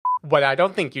What I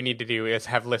don't think you need to do is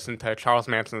have listened to Charles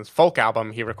Manson's folk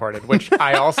album he recorded, which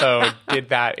I also did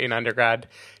that in undergrad,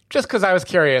 just because I was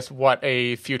curious what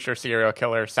a future serial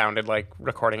killer sounded like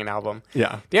recording an album.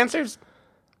 Yeah. The answer's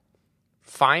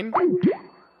fine.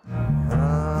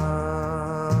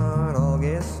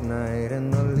 August night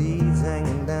and the leaves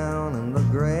hanging down and the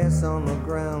grass on the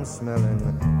ground smelling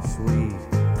sweet.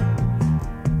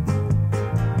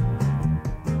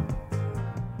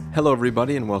 Hello,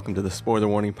 everybody, and welcome to the Spoiler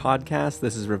Warning Podcast.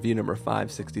 This is review number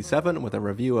 567 with a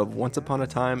review of Once Upon a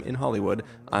Time in Hollywood.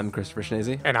 I'm Christopher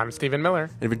Schnese. And I'm Stephen Miller.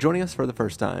 And if you're joining us for the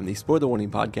first time, the Spoiler Warning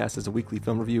Podcast is a weekly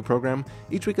film review program.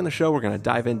 Each week on the show, we're going to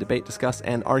dive in, debate, discuss,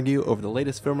 and argue over the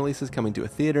latest film releases coming to a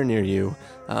theater near you.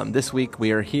 This week,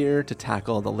 we are here to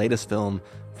tackle the latest film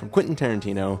from Quentin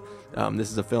Tarantino. This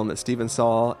is a film that Stephen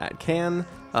saw at Cannes.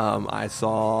 I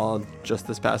saw just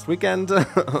this past weekend,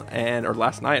 or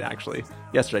last night, actually.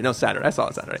 Saturday. I saw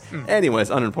it Saturday. Anyways,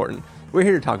 unimportant. We're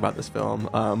here to talk about this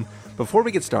film. Before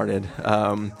we get started,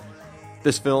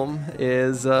 this film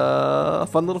is a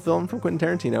fun little film from Quentin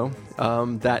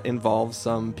Tarantino that involves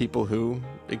some people who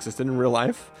existed in real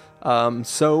life.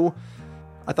 So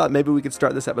I thought maybe we could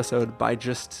start this episode by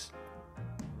just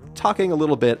talking a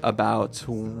little bit about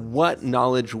what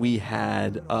knowledge we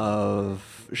had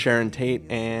of Sharon Tate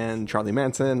and Charlie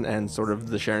Manson and sort of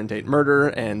the Sharon Tate murder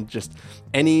and just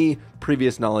any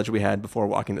previous knowledge we had before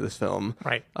walking to this film.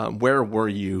 Right. Where were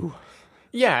you?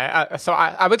 Yeah, so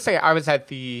I would say I was at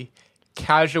the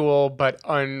casual but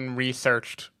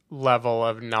unresearched level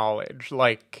of knowledge.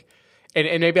 Like,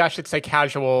 and maybe I should say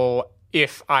casual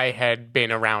if I had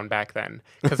been around back then.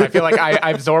 Because I feel like I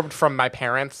absorbed from my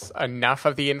parents enough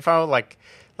of the info. Like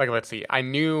let's see, I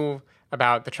knew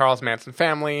about the Charles Manson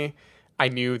family. I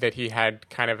knew that he had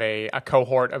kind of a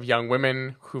cohort of young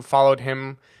women who followed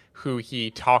him, who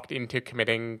he talked into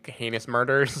committing heinous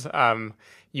murders,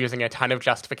 using a ton of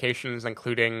justifications,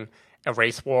 including a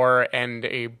race war and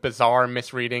a bizarre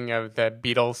misreading of the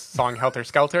Beatles song Helter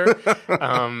Skelter.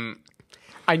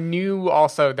 I knew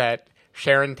also that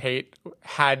Sharon Tate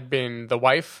had been the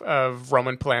wife of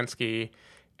Roman Polanski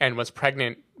and was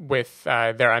pregnant with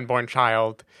their unborn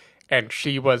child, and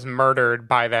she was murdered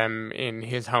by them in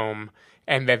his home,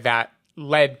 and that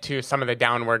led to some of the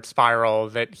downward spiral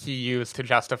that he used to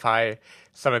justify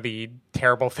some of the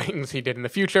terrible things he did in the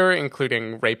future,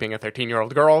 including raping a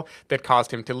 13-year-old girl that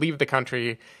caused him to leave the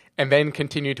country and then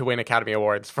continue to win Academy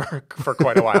Awards for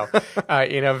quite a while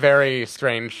in a very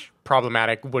strange,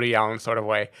 problematic Woody Allen sort of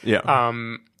way. Yeah.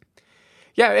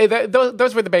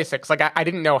 Those were the basics. Like, I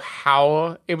didn't know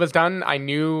how it was done. I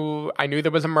knew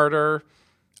there was a murder.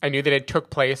 I knew that it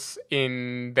took place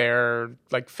in their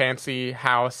like fancy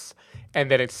house,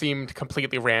 and that it seemed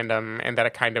completely random, and that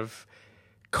it kind of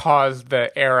caused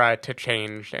the era to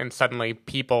change. And suddenly,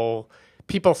 people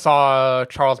saw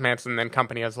Charles Manson and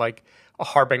company as like a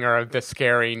harbinger of the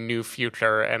scary new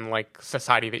future and like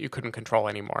society that you couldn't control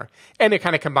anymore. And it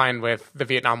kind of combined with the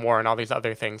Vietnam War and all these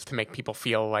other things to make people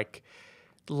feel like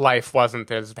life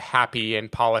wasn't as happy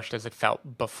and polished as it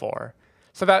felt before.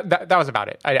 So that was about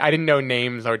it. I didn't know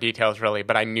names or details really,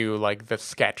 but I knew like the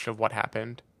sketch of what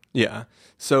happened. Yeah.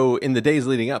 So in the days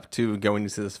leading up to going to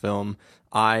see this film,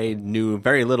 I knew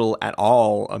very little at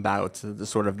all about the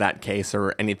sort of that case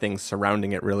or anything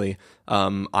surrounding it, really.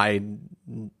 I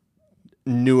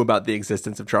knew about the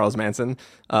existence of Charles Manson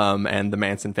and the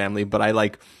Manson family, but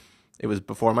it was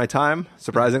before my time,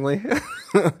 surprisingly.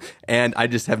 And I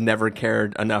just have never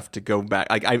cared enough to go back.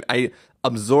 Like I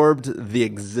absorbed the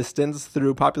existence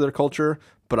through popular culture,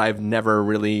 but I've never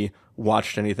really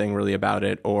watched anything really about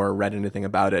it or read anything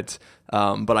about it.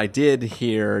 But I did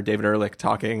hear David Ehrlich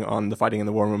talking on the Fighting in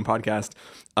the War Room podcast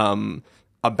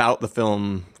about the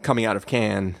film coming out of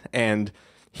Cannes, and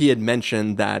he had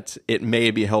mentioned that it may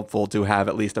be helpful to have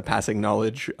at least a passing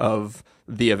knowledge of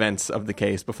the events of the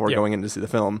case before going in to see the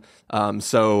film.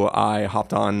 So I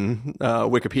hopped on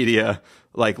Wikipedia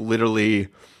like literally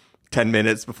 10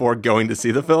 minutes before going to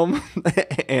see the film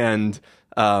and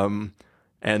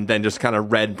then just kind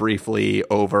of read briefly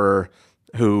over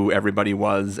who everybody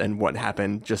was and what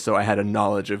happened, just so I had a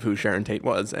knowledge of who Sharon Tate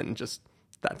was and just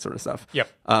that sort of stuff. Yep.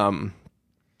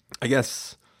 I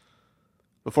guess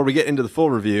before we get into the full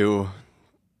review,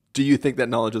 do you think that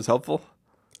knowledge was helpful?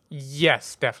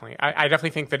 Yes, definitely. I definitely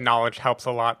think the knowledge helps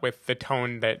a lot with the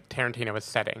tone that Tarantino is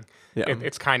setting. Yeah.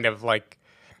 It's kind of like,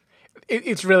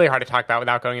 it's really hard to talk about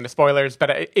without going into spoilers,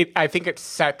 but I think it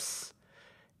sets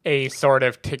a sort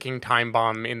of ticking time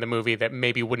bomb in the movie that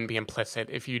maybe wouldn't be implicit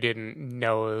if you didn't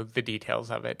know the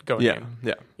details of it going in.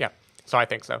 Yeah. Yeah. So I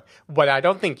think so. What I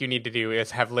don't think you need to do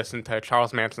is have listened to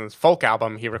Charles Manson's folk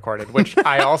album he recorded, which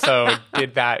I also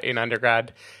did that in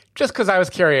undergrad, just because I was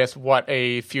curious what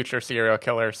a future serial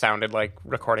killer sounded like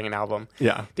recording an album.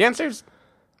 Yeah. The answer's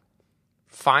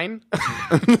fine.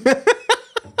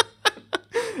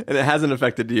 And it hasn't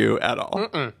affected you at all.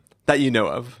 That you know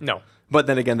of. No. But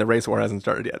then again, the race war hasn't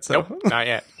started yet. So. Nope, not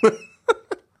yet.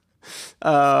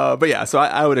 But yeah, so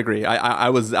I would agree. I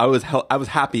was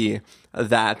happy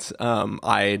that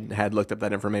I had looked up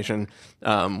that information.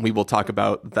 We will talk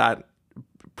about that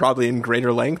probably in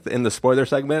greater length in the spoiler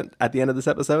segment at the end of this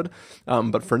episode.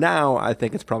 But for now, I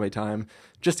think it's probably time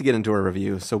just to get into a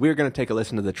review. So we're going to take a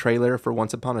listen to the trailer for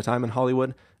Once Upon a Time in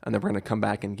Hollywood, and then we're going to come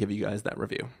back and give you guys that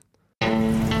review.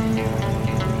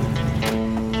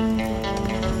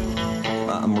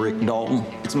 I'm Rick Dalton.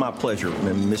 It's my pleasure,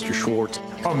 Mr. Schwartz.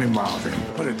 Call me Marvin.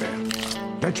 Put it there.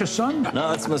 That your son?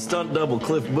 No, it's my stunt double,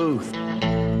 Cliff Booth.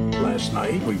 Last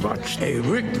night we watched a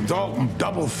Rick Dalton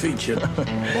double feature.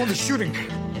 All the shooting.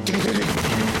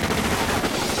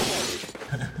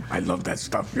 I love that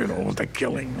stuff, you know, the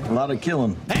killing. A lot of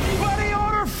killing. Anybody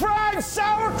order fried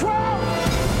sauerkraut?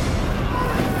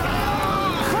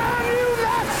 Crown you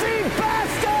Nazi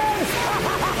bastards!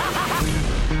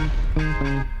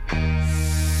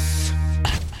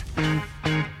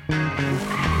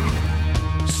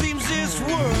 Seems this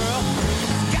world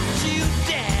got you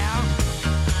down.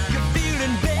 You're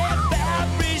feeling bad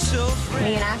vibrations. Are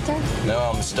you an actor? No,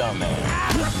 I'm a stuntman.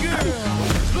 Girl,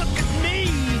 look at me.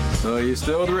 So you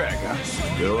still with Rick, huh?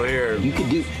 Still here. You can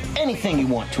do anything you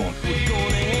want to him. We're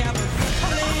gonna have a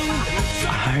fling.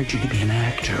 I hired you to be an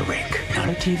actor, Rick, not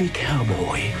a TV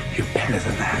cowboy. You're better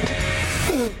than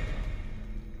that.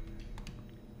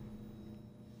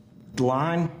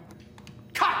 Line.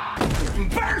 Cut!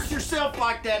 Embarrass yourself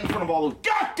like that in front of all those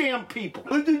goddamn people.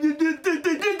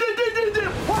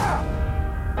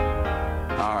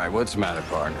 All right, what's the matter,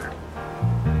 partner?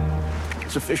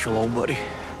 It's official, old buddy.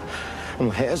 Well,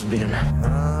 it has been. Hot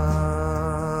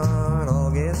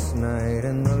August night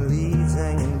and the leaves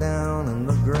hanging down and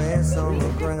the grass on the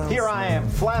ground. Here I am,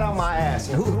 flat on my ass.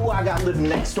 And who I got living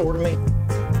next door to me?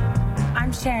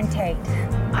 I'm Sharon Tate.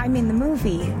 I'm in the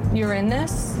movie. You're in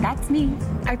this? That's me.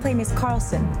 I play Miss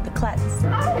Carlson, the klutz. It's a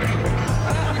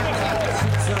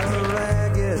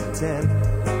ragged tent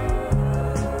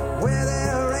where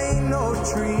there ain't no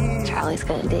trees. Charlie's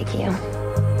gonna dig you.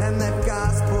 And that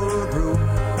gospel group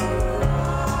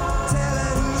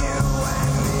telling you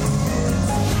and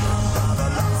me all the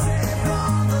love saved,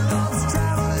 all the love's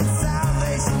traveling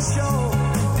salvation show.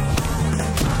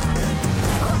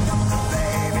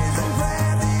 Babies and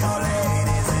grab the old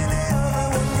ladies and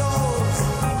everyone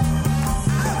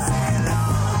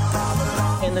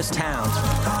goes. In this town,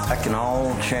 that can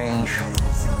all change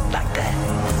like that.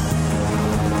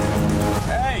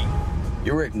 Hey,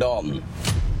 you're Rick Dalton.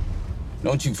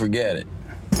 Don't you forget it.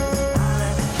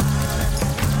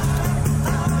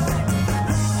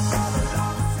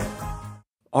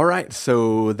 All right,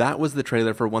 so that was the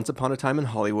trailer for Once Upon a Time in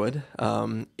Hollywood.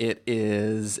 It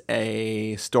is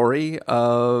a story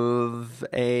of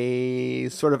a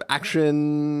sort of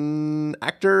action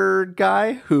actor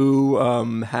guy who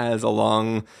has a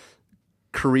long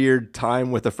career time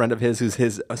with a friend of his who's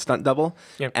his stunt double.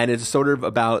 Yep. And it's sort of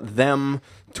about them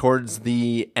towards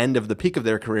the end of the peak of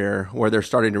their career where they're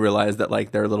starting to realize that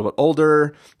like they're a little bit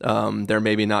older, they're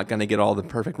maybe not going to get all the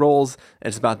perfect roles.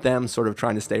 It's about them sort of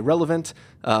trying to stay relevant.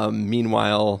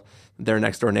 Meanwhile, their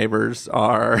next door neighbors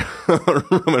are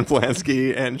Roman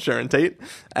Polanski and Sharon Tate.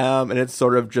 And it's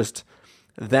sort of just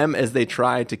them as they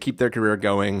try to keep their career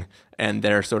going and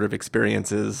their sort of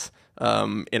experiences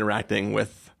interacting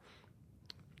with,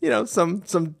 you know, some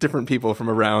different people from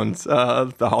around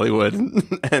the Hollywood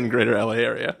and greater LA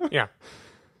area. Yeah.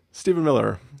 Stephen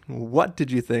Miller, what did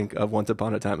you think of Once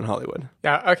Upon a Time in Hollywood?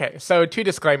 Yeah, okay. So 2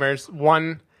 disclaimers.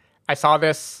 One, I saw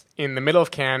this in the middle of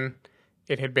Cannes.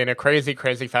 It had been a crazy,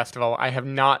 crazy festival. I have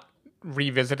not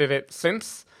revisited it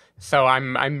since. So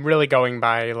I'm really going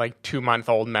by like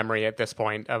 2-month-old memory at this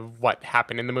point of what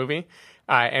happened in the movie.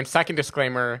 And second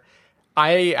disclaimer,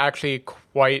 I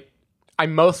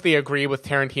mostly agree with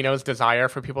Tarantino's desire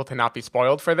for people to not be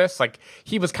spoiled for this. Like,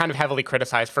 he was kind of heavily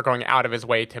criticized for going out of his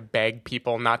way to beg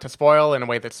people not to spoil in a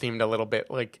way that seemed a little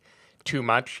bit, like, too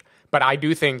much. But I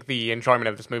do think the enjoyment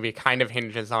of this movie kind of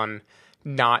hinges on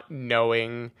not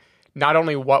knowing not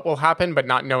only what will happen, but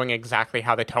not knowing exactly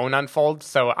how the tone unfolds.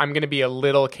 So I'm going to be a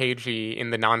little cagey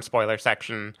in the non-spoiler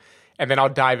section, and then I'll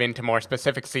dive into more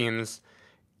specific scenes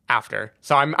after.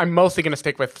 So I'm mostly going to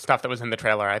stick with stuff that was in the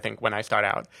trailer, I think, when I start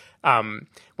out.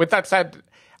 With that said,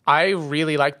 I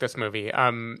really liked this movie.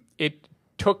 It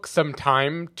took some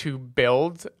time to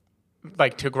build,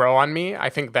 like to grow on me.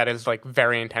 I think that is like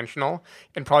very intentional.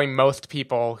 And probably most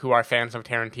people who are fans of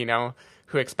Tarantino,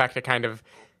 who expect a kind of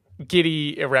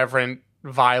giddy, irreverent,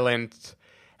 violent,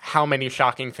 how many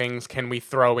shocking things can we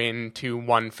throw into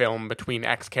one film between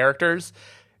X characters?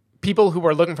 People who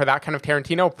were looking for that kind of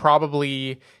Tarantino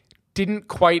probably didn't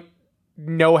quite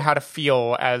know how to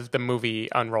feel as the movie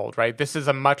unrolled, right? This is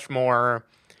a much more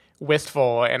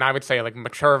wistful and I would say like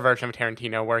mature version of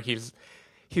Tarantino, where he's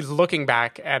looking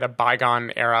back at a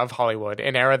bygone era of Hollywood,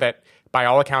 an era that by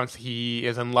all accounts he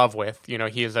is in love with. You know,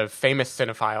 he is a famous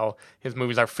cinephile. His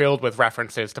movies are filled with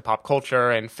references to pop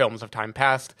culture and films of time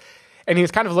past. And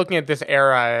he's kind of looking at this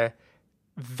era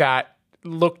that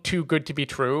looked too good to be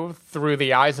true through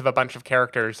the eyes of a bunch of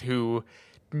characters who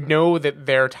know that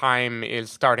their time is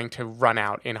starting to run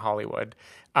out in Hollywood.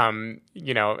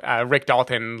 Rick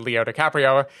Dalton, Leo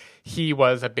DiCaprio, he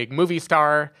was a big movie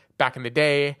star back in the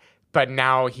day, but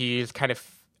now he's kind of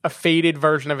a faded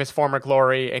version of his former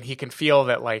glory, and he can feel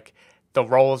that like the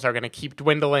roles are going to keep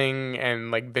dwindling and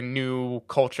like the new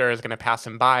culture is going to pass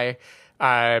him by.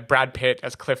 Brad Pitt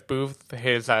as Cliff Booth,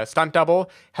 his stunt double,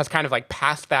 has kind of like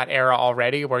passed that era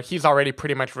already, where he's already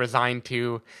pretty much resigned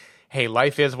to, hey,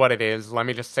 life is what it is. Let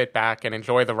me just sit back and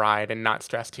enjoy the ride and not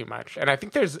stress too much. And I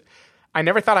think I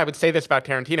never thought I would say this about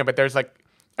Tarantino, but there's like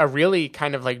a really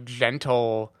kind of like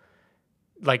gentle,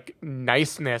 like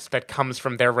niceness that comes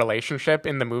from their relationship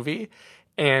in the movie.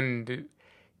 And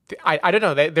I don't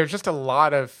know, there's just a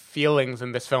lot of feelings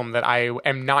in this film that I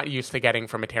am not used to getting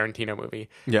from a Tarantino movie.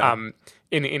 Yeah.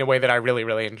 In a way that I really,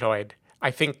 really enjoyed.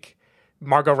 I think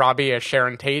Margot Robbie as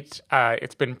Sharon Tate,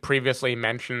 it's been previously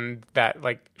mentioned that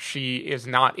like she is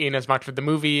not in as much of the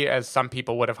movie as some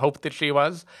people would have hoped that she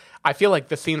was. I feel like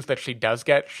the scenes that she does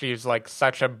get, she's like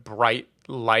such a bright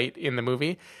light in the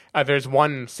movie. There's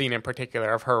one scene in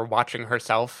particular of her watching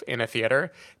herself in a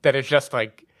theater that is just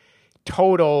like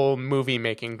total movie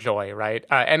making joy, right?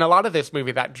 And a lot of this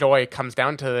movie, that joy comes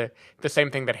down to the same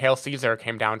thing that Hail Caesar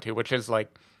came down to, which is like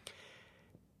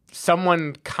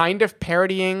someone kind of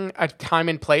parodying a time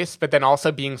and place, but then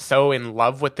also being so in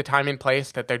love with the time and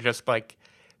place that they're just like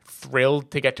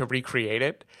thrilled to get to recreate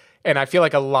it. And I feel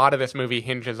like a lot of this movie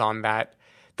hinges on that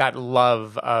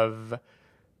love of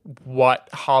what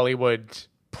Hollywood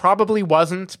probably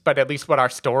wasn't, but at least what our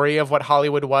story of what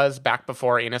Hollywood was back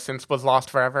before innocence was lost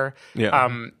forever. Yeah.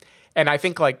 And I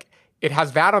think like it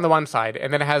has that on the one side,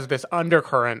 and then it has this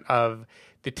undercurrent of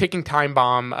the ticking time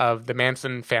bomb of the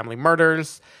Manson family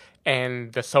murders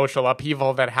and the social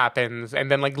upheaval that happens,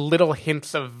 and then like little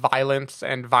hints of violence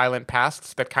and violent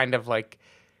pasts that kind of like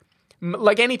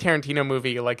any Tarantino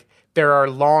movie, like there are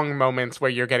long moments where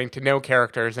you're getting to know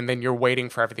characters and then you're waiting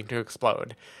for everything to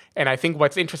explode. And I think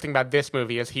what's interesting about this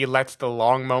movie is he lets the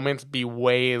long moments be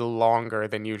way longer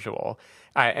than usual.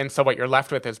 And so what you're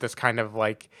left with is this kind of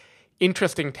like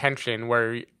interesting tension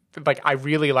where like I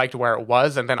really liked where it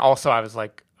was, and then also I was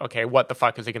like, okay, what the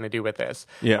fuck is he going to do with this?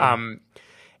 Yeah.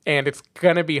 And it's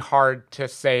going to be hard to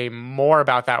say more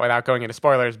about that without going into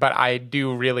spoilers, but I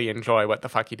do really enjoy what the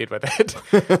fuck he did with it.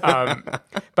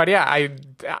 But yeah,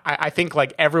 I think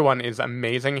like everyone is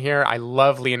amazing here. I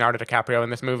love Leonardo DiCaprio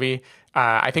in this movie.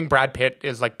 I think Brad Pitt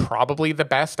is like probably the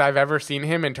best I've ever seen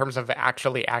him in terms of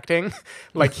actually acting.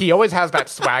 Like he always has that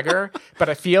swagger, but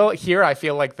I feel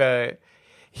like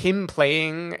him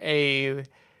playing a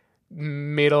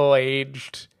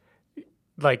middle-aged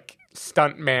like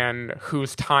stuntman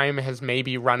whose time has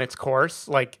maybe run its course,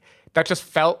 like that just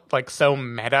felt like so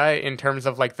meta in terms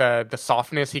of like the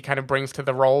softness he kind of brings to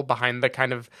the role behind the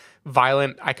kind of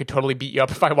violent, I could totally beat you up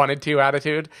if I wanted to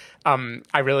attitude.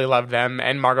 I really loved them,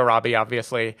 and Margot Robbie,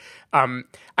 obviously.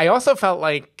 I also felt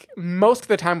like most of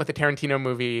the time with the Tarantino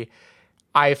movie,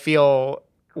 I feel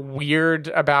weird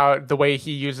about the way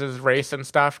he uses race and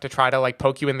stuff to try to like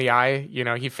poke you in the eye. You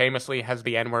know, he famously has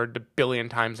the N-word 1 billion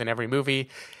times in every movie.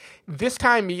 This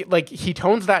time, he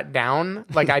tones that down.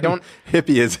 Like I don't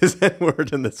hippie is his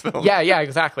N-word in this film. Yeah,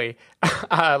 exactly.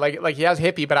 like he has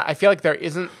hippie, but I feel like there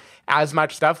isn't as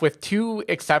much stuff, with two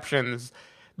exceptions,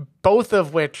 both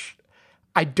of which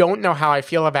I don't know how I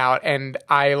feel about, and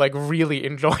I like really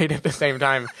enjoyed at the same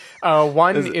time.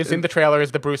 One is in the trailer,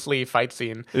 is the Bruce Lee fight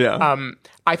scene. Yeah.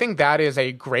 I think that is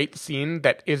a great scene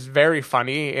that is very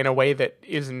funny in a way that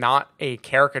is not a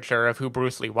caricature of who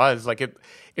Bruce Lee was. Like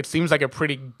it seems like a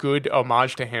pretty good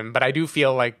homage to him, but I do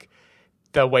feel like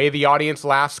the way the audience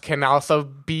laughs can also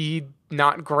be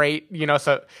not great, you know,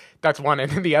 so that's one.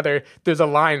 And then the other, there's a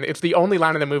line, it's the only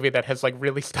line in the movie that has like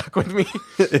really stuck with me.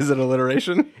 Is it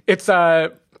alliteration? It's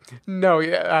Leo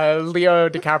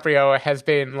DiCaprio has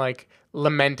been like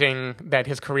lamenting that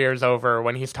his career is over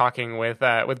when he's talking with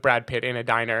Brad Pitt in a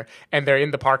diner, and they're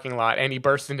in the parking lot, and he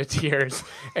bursts into tears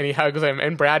and he hugs him,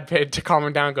 and Brad Pitt, to calm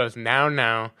him down, goes,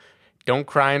 now, don't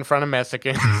cry in front of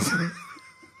Mexicans.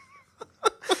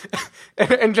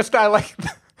 and just I like.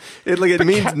 It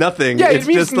means nothing. Yeah, it's it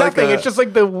means just nothing. Like it's just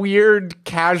like the weird,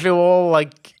 casual,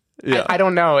 like yeah. I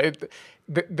don't know.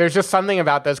 There's just something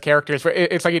about those characters where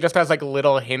it's like he just has like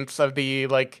little hints of the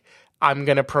like I'm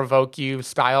gonna provoke you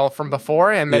style from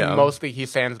before, and then mostly he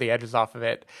sands the edges off of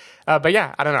it. But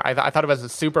yeah, I don't know. I thought it was a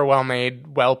super well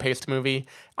made, well paced movie.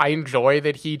 I enjoy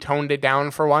that he toned it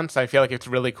down for once. I feel like it's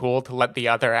really cool to let the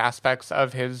other aspects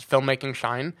of his filmmaking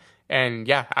shine. And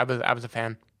yeah, I was a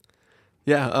fan.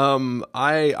 Yeah,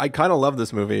 I kind of love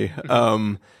this movie.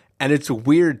 And it's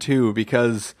weird too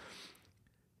because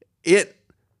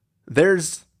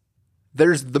there's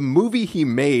the movie he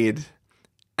made,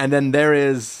 and then there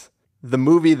is the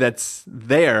movie that's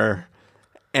there,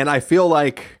 and I feel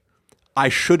like I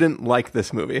shouldn't like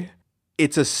this movie.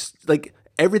 It's like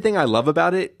everything I love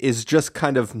about it is just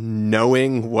kind of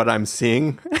knowing what I'm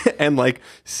seeing and like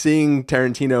seeing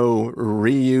Tarantino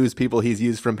reuse people he's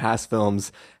used from past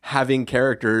films, having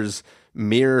characters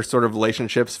mirror sort of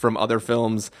relationships from other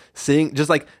films, seeing just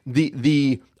like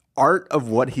the art of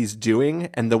what he's doing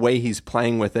and the way he's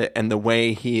playing with it and the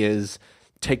way he is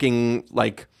taking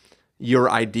like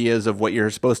your ideas of what you're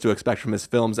supposed to expect from his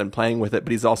films and playing with it.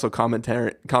 But he's also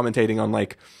commentating on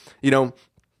like, you know,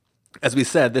 as we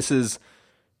said,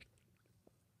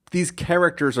 these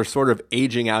characters are sort of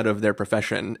aging out of their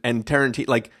profession, and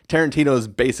Tarantino's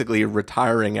basically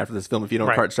retiring after this film if you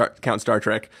don't count Star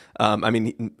Trek. I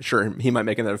mean, sure, he might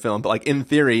make another film, but like in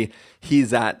theory,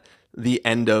 he's at the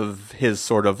end of his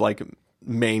sort of like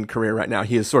main career right now.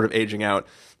 He is sort of aging out.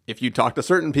 If you talk to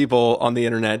certain people on the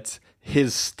internet,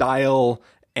 his style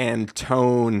and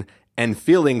tone and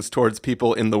feelings towards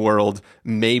people in the world,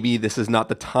 maybe this is not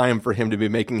the time for him to be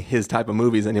making his type of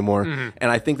movies anymore. Mm-hmm.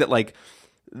 And I think that like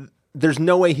there's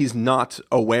no way he's not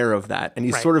aware of that. And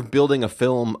he's sort of building a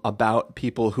film about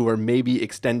people who are maybe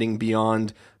extending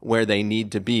beyond where they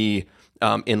need to be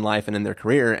in life and in their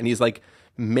career. And he's like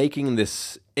making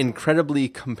this incredibly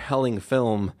compelling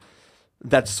film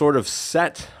that's sort of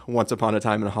set once upon a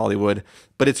time in Hollywood,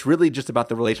 but it's really just about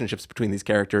the relationships between these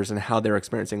characters and how they're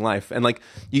experiencing life. And like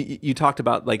you talked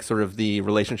about like sort of the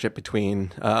relationship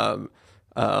between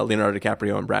Leonardo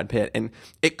DiCaprio and Brad Pitt, and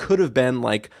it could have been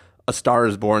like A Star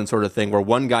Is Born sort of thing where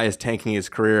one guy is tanking his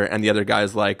career and the other guy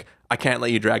is like, I can't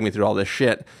let you drag me through all this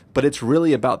shit. But it's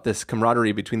really about this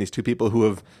camaraderie between these two people who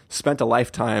have spent a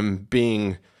lifetime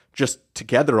being just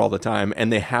together all the time,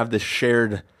 and they have this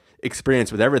shared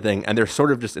experience with everything, and they're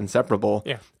sort of just inseparable.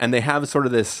 Yeah. And they have sort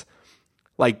of this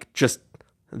like just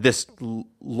this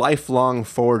lifelong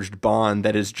forged bond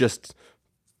that is just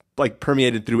like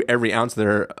permeated through every ounce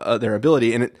of their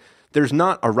ability. And there's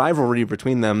not a rivalry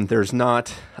between them. There's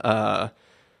not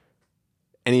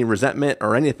any resentment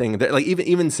or anything. Like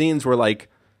even scenes where like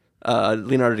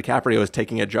Leonardo DiCaprio is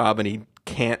taking a job and he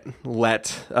can't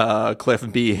let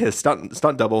Cliff be his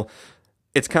stunt double.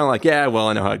 It's kind of like, yeah, well,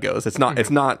 I know how it goes. It's not.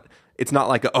 It's not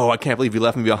like, oh, I can't believe you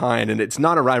left me behind. And it's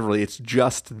not a rivalry. It's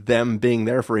just them being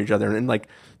there for each other. And like,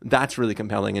 that's really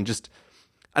compelling. And just,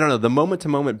 I don't know, the moment to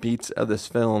moment beats of this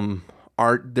film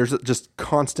there's just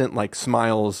constant like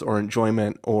smiles or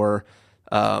enjoyment or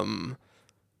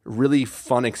really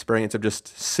fun experience of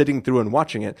just sitting through and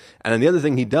watching it. And then the other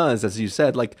thing he does, as you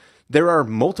said, like there are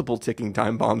multiple ticking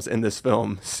time bombs in this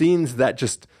film, scenes that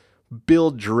just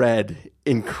build dread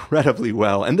incredibly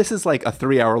well. And this is like a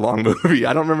 3-hour long movie.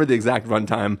 I don't remember the exact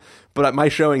runtime, but my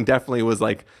showing definitely was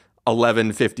like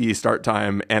 11:50 start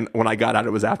time, and when I got out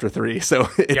it was after 3. So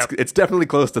it's definitely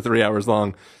close to 3 hours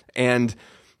long. And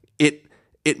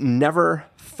it never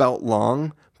felt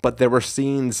long, but there were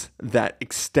scenes that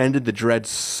extended the dread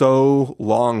so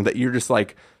long that you're just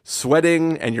like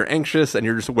sweating and you're anxious and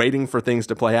you're just waiting for things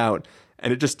to play out.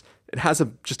 And it has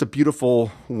just a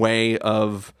beautiful way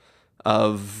of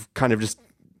kind of just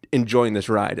enjoying this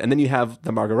ride. And then you have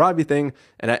the Margot Robbie thing,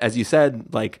 and as you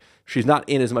said, like she's not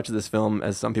in as much of this film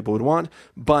as some people would want,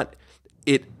 but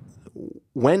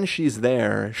when she's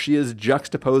there, she is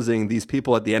juxtaposing these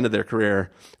people at the end of their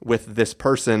career with this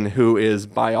person who is,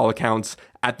 by all accounts,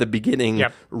 at the beginning,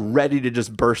 ready to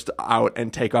just burst out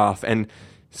and take off. And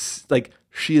like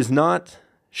she has not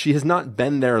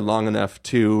been there long enough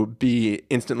to be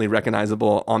instantly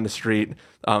recognizable on the street.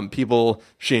 People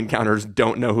she encounters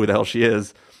don't know who the hell she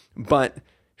is, but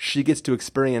she gets to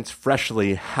experience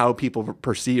freshly how people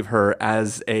perceive her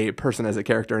as a person, as a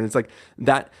character. And it's like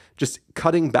that, just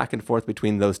cutting back and forth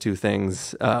between those two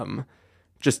things,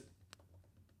 just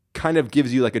kind of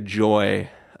gives you like a joy.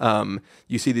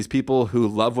 You see these people who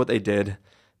love what they did.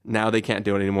 Now they can't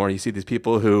do it anymore. You see these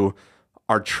people who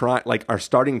are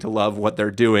starting to love what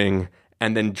they're doing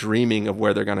and then dreaming of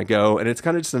where they're going to go. And it's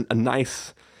kind of just a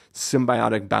nice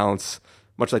symbiotic balance,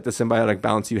 much like the symbiotic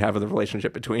balance you have of the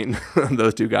relationship between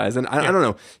those two guys. And I don't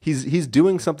know, he's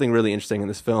doing something really interesting in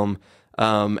this film.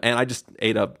 And I just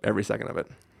ate up every second of it.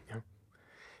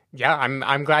 Yeah,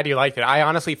 I'm glad you liked it. I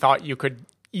honestly thought you could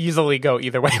easily go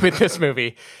either way with this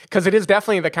movie, because it is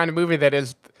definitely the kind of movie that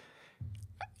is,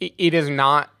 it is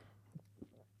not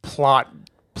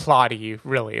plotty,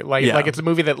 really. Like it's a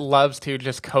movie that loves to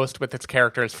just coast with its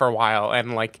characters for a while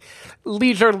and like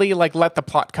leisurely like let the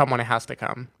plot come when it has to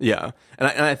come. Yeah, and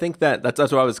I think that's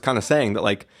what I was kind of saying, that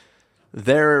like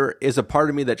there is a part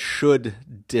of me that should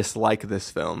dislike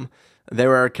this film.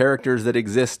 There are characters that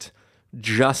exist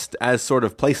just as sort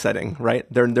of place setting, right?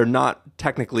 They're not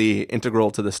technically integral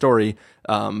to the story,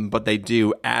 but they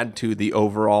do add to the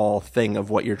overall thing of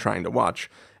what you're trying to watch.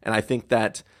 And I think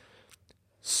that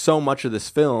so much of this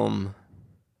film,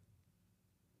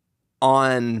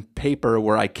 on paper,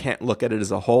 where I can't look at it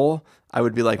as a whole, I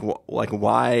would be like,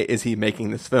 why is he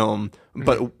making this film?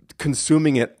 But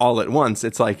consuming it all at once,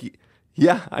 it's like,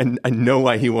 yeah, I know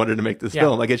why he wanted to make this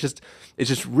film. Like it's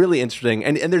just really interesting,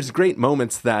 and there's great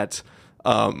moments that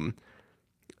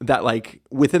like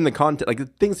within the content, like the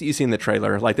things that you see in the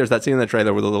trailer. Like there's that scene in the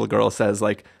trailer where the little girl says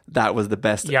like, that was the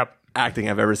best acting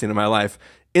I've ever seen in my life.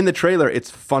 In the trailer, it's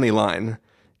a funny line.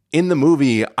 In the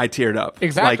movie, I teared up.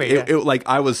 Exactly. Like like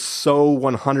I was so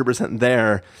 100%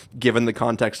 there, given the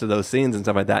context of those scenes and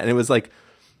stuff like that. And it was like,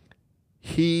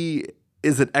 he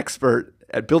is an expert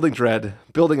at building dread,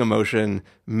 building emotion,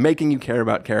 making you care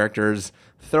about characters,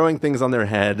 throwing things on their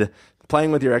head,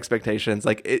 playing with your expectations.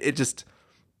 Like it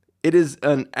is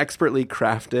an expertly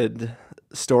crafted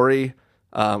story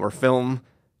or film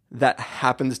that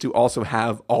happens to also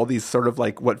have all these sort of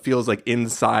like what feels like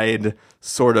inside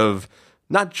sort of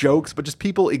not jokes, but just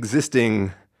people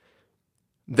existing.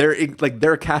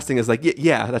 Their casting is like,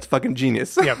 yeah, that's fucking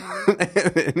genius. Yep.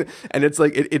 And it's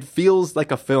like it feels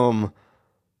like a film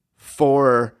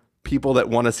for people that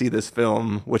want to see this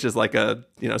film, which is like a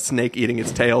snake eating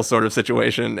its tail sort of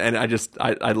situation. And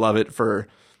I love it for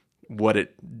what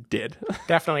it did.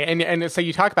 Definitely. And so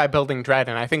you talk about building dread,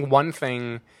 and I think one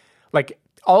thing, like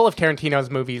all of Tarantino's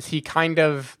movies, he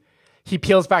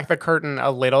peels back the curtain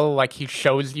a little, like he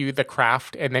shows you the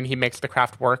craft and then he makes the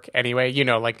craft work anyway.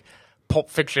 Like Pulp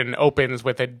Fiction opens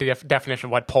with a definition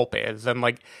of what pulp is, and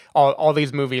like all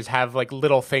these movies have like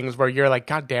little things where you're like,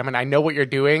 God damn it, I know what you're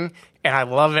doing and I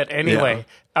love it anyway.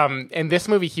 In this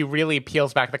movie, he really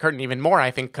peels back the curtain even more,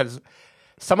 I think, because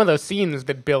some of those scenes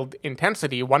that build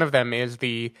intensity, one of them is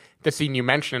the scene you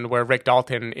mentioned where Rick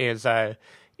Dalton is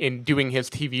in doing his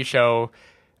TV show,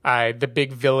 the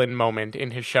big villain moment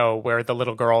in his show where the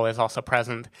little girl is also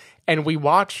present. And we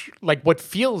watch like what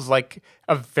feels like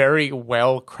a very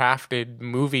well crafted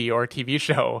movie or TV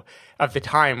show of the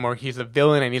time, where he's a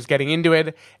villain and he's getting into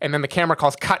it. And then the camera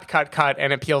calls cut,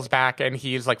 and it peels back and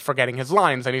he's like forgetting his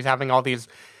lines and he's having all these,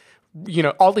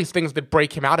 all these things that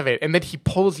break him out of it. And then he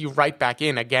pulls you right back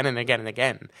in again and again and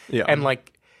again. Yeah. And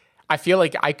like, I feel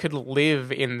like I could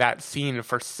live in that scene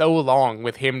for so long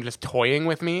with him just toying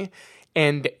with me.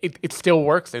 And it still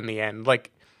works in the end.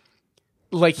 Like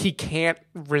he can't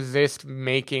resist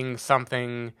making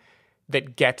something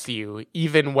that gets you,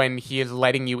 even when he is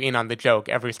letting you in on the joke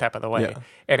every step of the way. Yeah.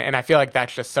 And I feel like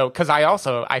that's just so, because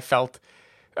I felt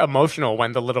emotional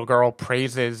when the little girl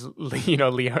praises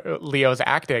Leo's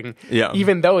acting. Yeah.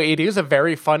 Even though it is a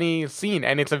very funny scene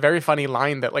and it's a very funny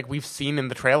line that like we've seen in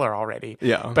the trailer already.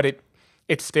 Yeah. But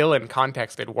it's still in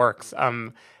context, it works.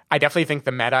 I definitely think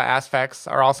the meta aspects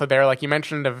are also there. Like you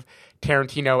mentioned of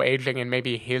Tarantino aging and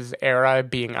maybe his era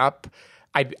being up.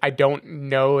 I don't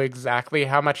know exactly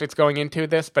how much it's going into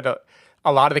this, but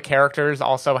a lot of the characters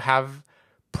also have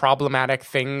problematic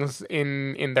things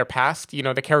in their past.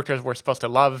 The characters we're supposed to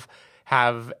love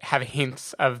have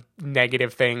hints of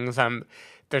negative things.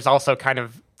 There's also kind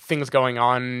of things going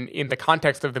on in the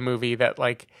context of the movie that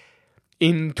like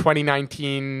in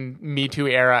 2019 Me Too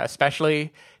era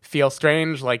especially feel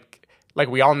strange. Like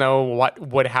we all know what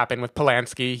would happen with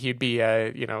Polanski. He'd be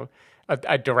a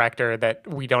director that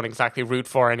we don't exactly root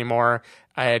for anymore.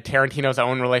 Tarantino's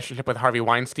own relationship with Harvey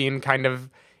Weinstein kind of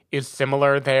is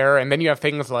similar there. And then you have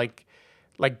things like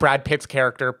Brad Pitt's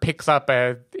character picks up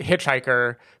a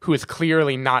hitchhiker who is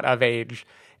clearly not of age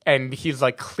and he's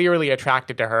like clearly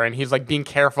attracted to her, and he's like being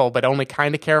careful, but only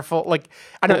kind of careful. Like,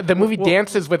 I don't know, the movie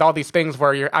dances with all these things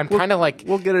where I'm kind of like,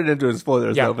 we'll get it into in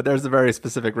spoilers Yeah. though, but there's a very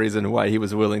specific reason why he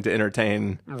was willing to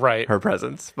entertain Right. her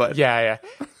presence. But yeah.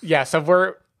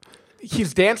 So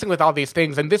he's dancing with all these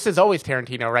things, and this is always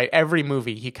Tarantino, right? Every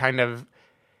movie,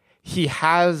 he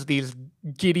has these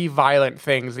giddy, violent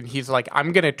things, and he's like,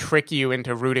 I'm gonna trick you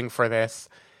into rooting for this,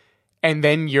 and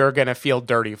then you're gonna feel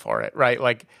dirty for it, right?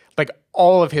 Like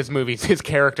all of his movies, his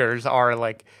characters are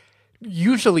like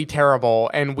usually terrible,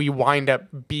 and we wind up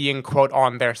being, quote,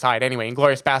 on their side anyway.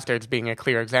 Inglourious Bastards being a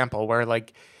clear example, where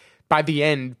like by the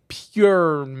end,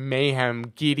 pure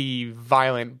mayhem, giddy,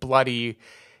 violent, bloody,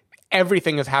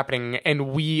 everything is happening, and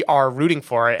we are rooting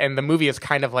for it, and the movie is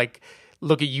kind of like,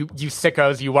 look at you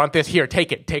sickos, you want this? Here,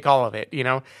 take all of it, you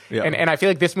know? Yeah. And I feel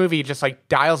like this movie just like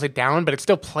dials it down, but it's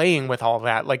still playing with all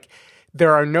that. Like,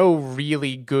 there are no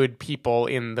really good people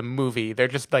in the movie. They're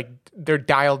just like, they're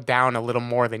dialed down a little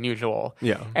more than usual.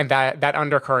 Yeah. And that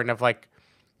undercurrent of like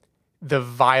the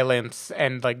violence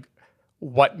and like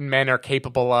what men are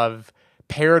capable of,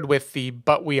 paired with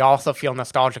but we also feel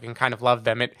nostalgic and kind of love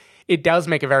them. It does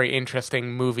make a very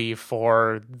interesting movie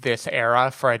for this era,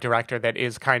 for a director that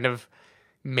is kind of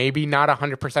maybe not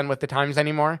 100% with the times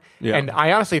anymore. Yeah. And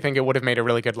I honestly think it would have made a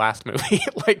really good last movie.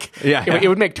 Like, Yeah. it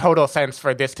would make total sense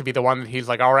for this to be the one that he's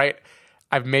like, all right,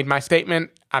 I've made my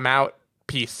statement, I'm out,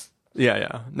 peace.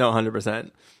 Yeah. No, 100%.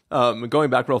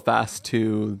 Going back real fast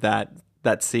to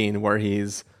that scene where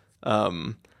he's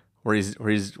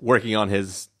working on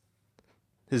his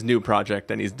new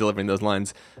project and he's delivering those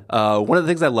lines. One of the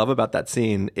things I love about that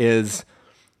scene is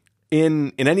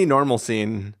in any normal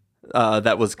scene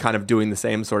that was kind of doing the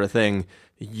same sort of thing,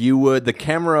 the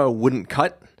camera wouldn't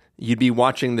cut. You'd be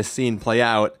watching the scene play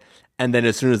out, and then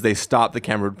as soon as they stopped, the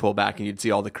camera would pull back and you'd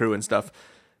see all the crew and stuff.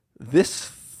 This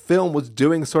film was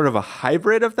doing sort of a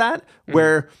hybrid of that,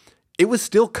 where it was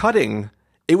still cutting.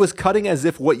 It was cutting as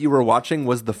if what you were watching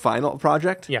was the final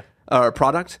product.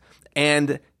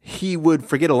 And he would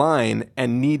forget a line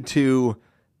and need to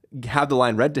have the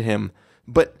line read to him,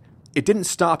 but it didn't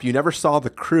stop. You never saw the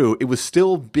crew. It was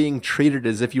still being treated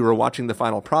as if you were watching the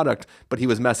final product, but he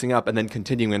was messing up and then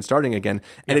continuing and starting again.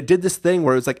 And it did this thing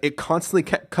where it was like, it constantly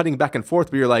kept cutting back and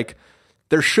forth, but you're like,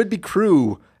 there should be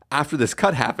crew after this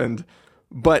cut happened,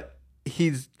 but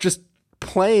he's just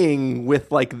playing with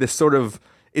like this sort of,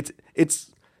 it's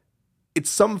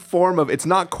some form of, it's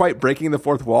not quite breaking the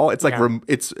fourth wall. It's like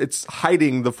it's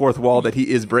hiding the fourth wall that he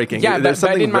is breaking. Yeah, There's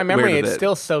but in my weird memory, with it's it.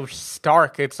 still so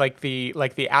stark. It's like the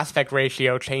aspect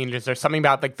ratio changes. There's something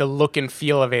about like the look and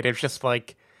feel of it. It's just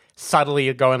like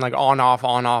subtly going like on off.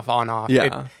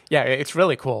 Yeah. It's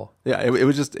really cool. Yeah, it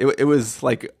was just it was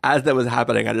like, as that was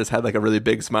happening, I just had like a really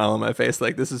big smile on my face,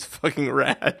 like, this is fucking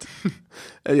rad.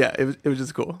 And yeah, it was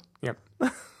just cool. Yep.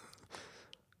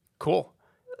 Cool.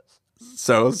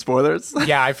 So, spoilers?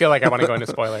 Yeah, I feel like I want to go into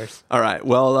spoilers. All right.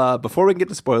 Well, before we get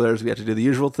to spoilers, we have to do the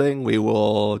usual thing. We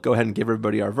will go ahead and give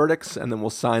everybody our verdicts, and then we'll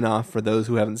sign off for those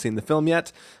who haven't seen the film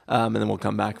yet, and then we'll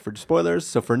come back for spoilers.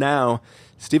 So for now,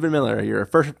 Stephen Miller, your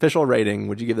first official rating,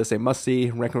 would you give this a must-see,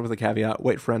 recommend with a caveat,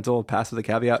 wait for rental, pass with a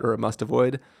caveat, or a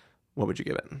must-avoid? What would you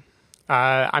give it?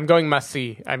 I'm going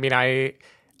must-see. I mean, I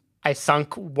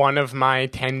sunk one of my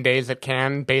 10 days at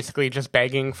Cannes basically just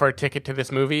begging for a ticket to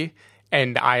this movie,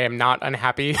 and I am not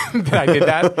unhappy that I did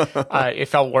that. It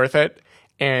felt worth it.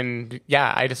 And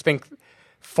yeah, I just think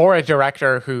for a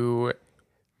director who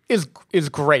is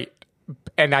great,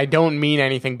 and I don't mean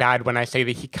anything bad when I say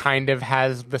that he kind of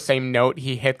has the same note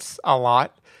he hits a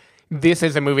lot, this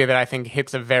is a movie that I think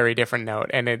hits a very different note.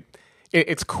 And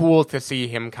it's cool to see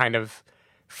him kind of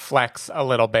flex a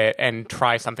little bit and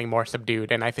try something more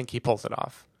subdued. And I think he pulls it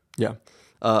off. Yeah.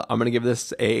 I'm going to give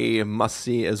this a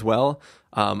must-see as well.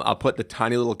 I'll put the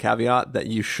tiny little caveat that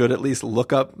you should at least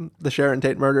look up the Sharon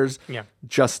Tate murders. Yeah.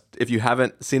 Just if you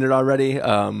haven't seen it already,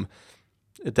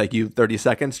 it'd take you 30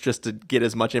 seconds just to get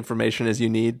as much information as you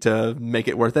need to make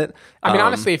it worth it. I mean,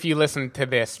 honestly, if you listen to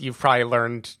this, you've probably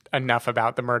learned enough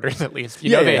about the murders at least.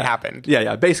 You know they happened.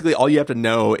 Yeah. Basically, all you have to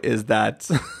know is that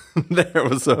there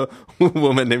was a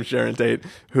woman named Sharon Tate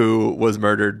who was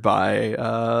murdered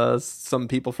by some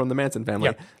people from the Manson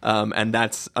family. Yep. And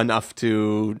that's enough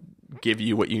to give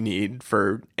you what you need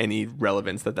for any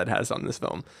relevance that has on this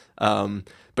film.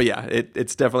 But yeah,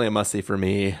 it's definitely a must-see for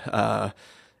me.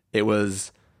 It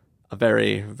was a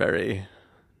very, very,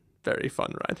 very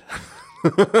fun ride.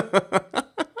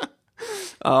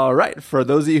 All right. For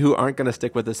those of you who aren't going to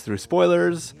stick with us through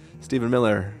spoilers, Stephen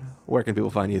Miller, where can people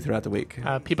find you throughout the week?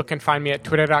 People can find me at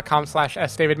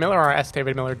twitter.com/sdavidmiller or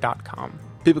sdavidmiller.com.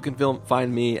 People can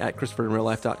find me at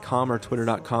ChristopherInRealLife.com or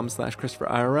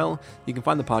Twitter.com/ChristopherIRL. You can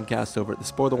find the podcast over at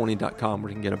thespoilerwarning.com, where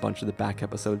you can get a bunch of the back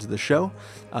episodes of the show.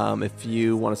 If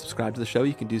you want to subscribe to the show,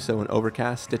 you can do so in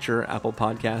Overcast, Stitcher, Apple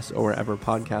Podcasts, or wherever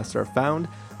podcasts are found.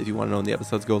 If you want to know when the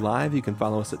episodes go live, you can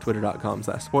follow us at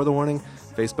Twitter.com/SpoilerWarning,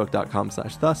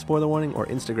 Facebook.com/TheSpoilerWarning, or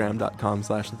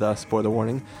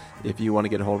Instagram.com/TheSpoilerWarning. If you want to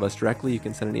get a hold of us directly, you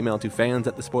can send an email to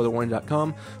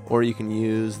fans@thespoilerwarning.com, or you can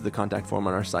use the contact form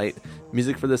on our site.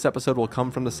 Music for this episode will come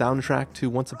from the soundtrack to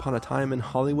Once Upon a Time in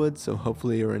Hollywood, so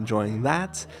hopefully you're enjoying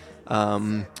that.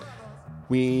 We're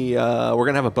going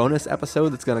to have a bonus episode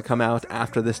that's going to come out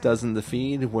after this does in the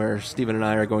feed, where Stephen and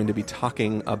I are going to be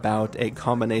talking about a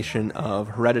combination of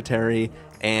Hereditary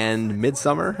and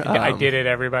Midsummer. I did it,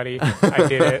 everybody. I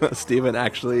did it. Stephen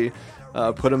actually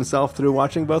put himself through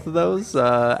watching both of those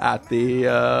at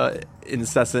the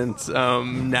incessant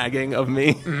nagging of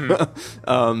me.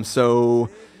 Mm-hmm. So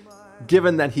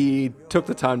given that he took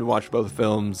the time to watch both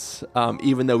films,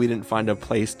 even though we didn't find a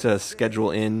place to schedule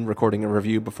in recording a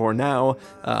review before now,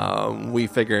 we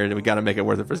figured we got to make it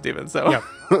worth it for Steven. So, yep.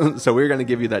 So we're going to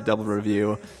give you that double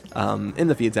review in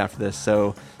the feeds after this.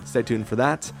 So stay tuned for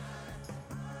that.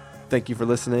 Thank you for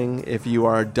listening. If you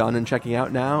are done and checking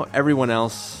out now, everyone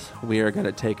else, we are going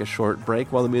to take a short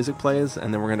break while the music plays,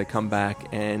 and then we're going to come back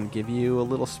and give you a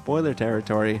little spoiler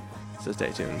territory. So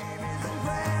stay tuned.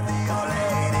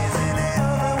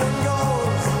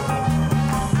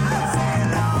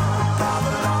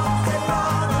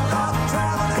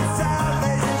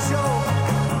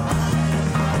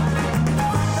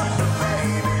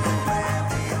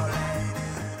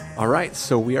 All right,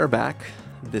 so we are back.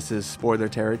 This is Spoiler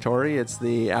Territory. It's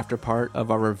the after part of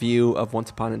our review of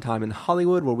Once Upon a Time in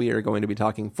Hollywood, where we are going to be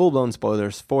talking full-blown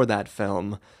spoilers for that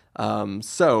film.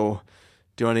 So,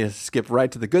 do you want to skip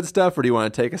right to the good stuff, or do you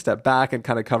want to take a step back and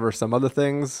kind of cover some other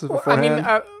things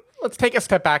beforehand? Let's take a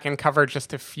step back and cover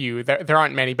just a few. There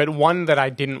aren't many, but one that I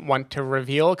didn't want to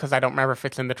reveal, because I don't remember if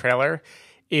it's in the trailer,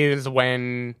 is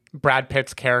when Brad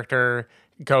Pitt's character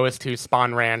goes to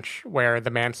Spawn Ranch, where the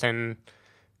Manson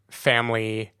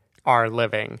family are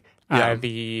living.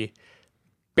 The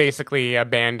basically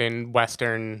abandoned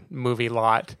Western movie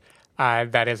lot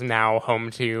that is now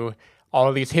home to all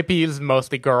of these hippies,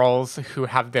 mostly girls, who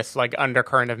have this like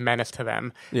undercurrent of menace to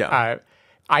them. I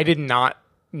did not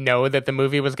know that the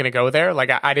movie was going to go there. Like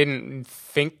I didn't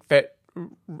think that.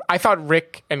 I thought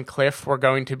Rick and Cliff were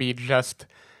going to be just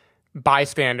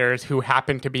bystanders who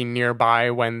happened to be nearby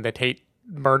when the Tate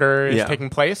murder is taking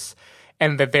place,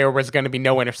 and that there was going to be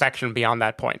no intersection beyond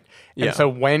that point. And so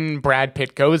when Brad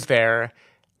Pitt goes there,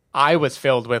 I was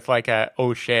filled with like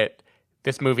oh shit,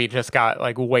 this movie just got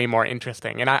like way more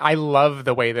interesting. And I love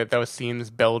the way that those scenes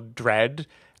build dread.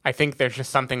 I think there's just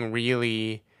something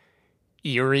really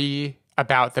eerie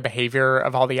about the behavior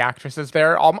of all the actresses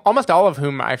there, almost all of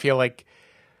whom I feel like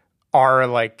are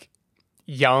like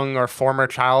young or former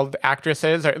child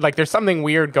actresses. Or, like there's something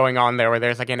weird going on there where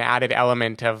there's like an added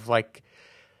element of like,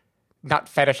 not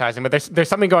fetishizing, but there's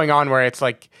something going on where it's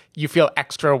like you feel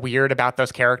extra weird about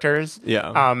those characters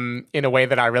in a way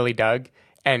that I really dug.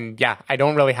 And I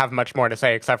don't really have much more to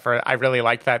say except for I really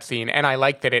liked that scene, and I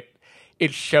like that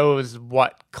it shows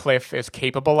what Cliff is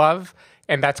capable of,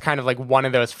 and that's kind of like one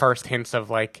of those first hints of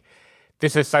like,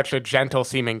 this is such a gentle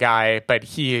seeming guy, but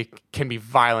he can be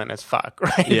violent as fuck,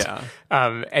 right? Yeah.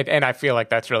 And I feel like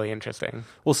that's really interesting.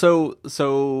 Well,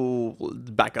 so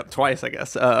back up twice, I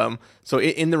guess. So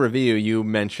in the review, you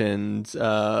mentioned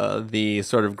the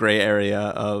sort of gray area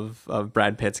of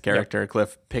Brad Pitt's character,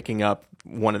 Cliff, picking up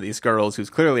one of these girls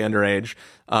who's clearly underage.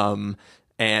 And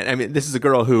I mean, this is a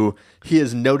girl who he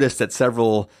has noticed at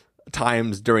several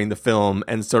times during the film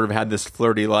and sort of had this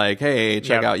flirty like, hey,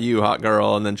 check out you, hot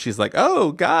girl, and then she's like,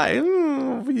 oh, guy,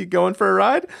 you going for a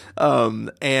ride?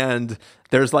 And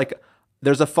there's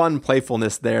a fun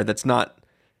playfulness there that's not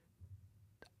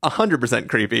 100%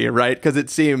 creepy, right? Because it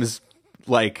seems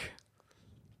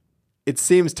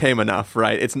tame enough,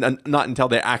 right? It's not until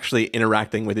they're actually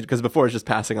interacting with it, because before it's just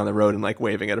passing on the road and like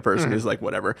waving at a person who's like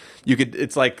whatever.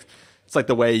 It's like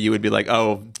the way you would be like,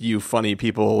 oh, you funny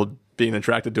people being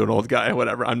attracted to an old guy,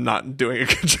 whatever. I'm not doing a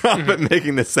good job at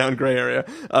making this sound gray area.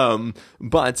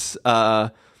 But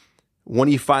when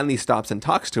he finally stops and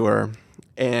talks to her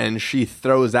and she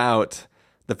throws out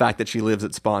the fact that she lives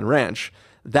at Spawn Ranch,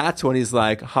 that's when he's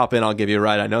like, hop in, I'll give you a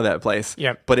ride. I know that place.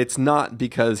 Yep. But it's not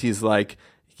because he's like,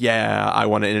 yeah, I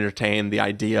want to entertain the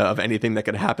idea of anything that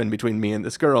could happen between me and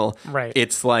this girl. Right.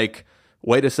 It's like,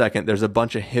 wait a second, there's a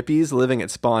bunch of hippies living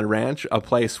at Spawn Ranch, a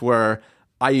place where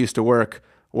I used to work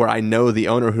where I know the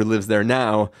owner who lives there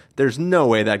now, there's no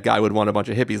way that guy would want a bunch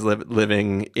of hippies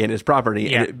living in his property.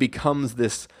 Yeah. And it becomes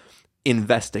this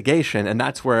investigation. And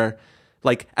that's where,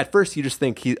 like, at first you just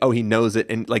think he knows it.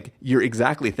 And like, you're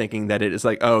exactly thinking that it is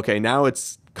like, oh, okay, now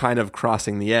it's kind of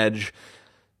crossing the edge.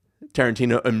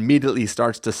 Tarantino immediately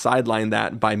starts to sideline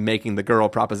that by making the girl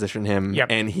proposition him. Yep.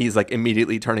 And he's like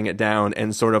immediately turning it down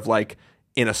and sort of like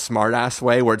in a smart ass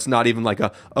way where it's not even like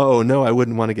oh no, I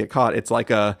wouldn't want to get caught. It's like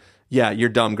yeah, you're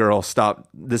dumb, girl. Stop.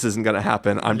 This isn't going to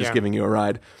happen. I'm just giving you a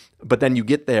ride. But then you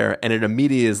get there and it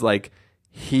immediately is like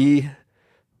he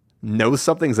knows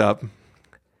something's up.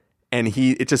 And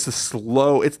it's just a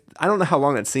slow, I don't know how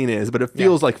long that scene is, but it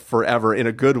feels like forever in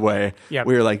a good way. Yep.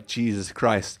 Where you're like, Jesus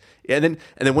Christ. And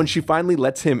then when she finally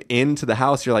lets him into the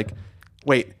house, you're like,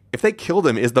 wait, if they killed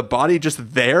him, is the body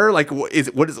just there? Like,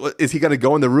 is he going to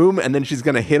go in the room and then she's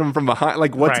going to hit him from behind?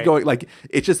 Like, what's Right. going, like,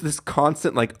 it's just this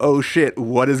constant, like, oh shit,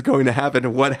 what is going to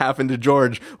happen? What happened to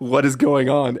George? What is going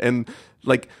on? And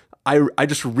like, I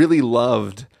just really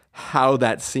loved how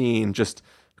that scene just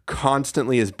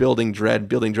constantly is building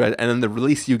dread, and then the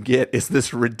release you get is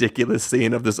this ridiculous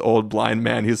scene of this old blind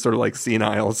man who's sort of like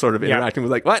senile, sort of interacting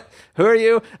with like, what? Who are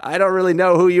you? I don't really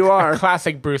know who you are.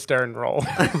 Classic Bruce Dern role.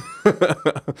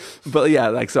 But yeah,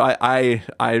 like, so I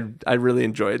really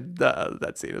enjoyed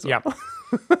that scene as well.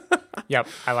 Yep,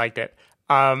 I liked it.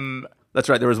 That's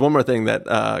right. There was one more thing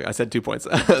that I said 2 points.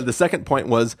 The second point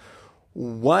was,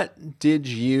 what did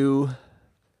you?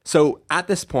 So at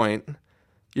this point,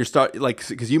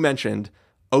 because you mentioned,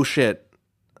 oh shit,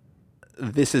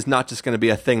 this is not just going to be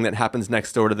a thing that happens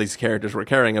next door to these characters we're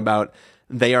caring about.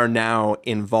 They are now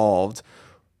involved.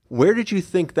 Where did you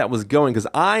think that was going? Because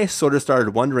I sort of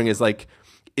started wondering, is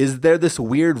there this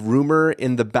weird rumor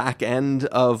in the back end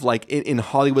of like in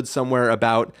Hollywood somewhere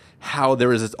about how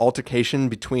there is this altercation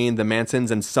between the Mansons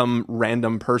and some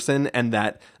random person, and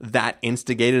that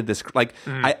instigated this? Like,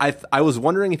 I was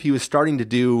wondering if he was starting to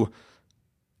do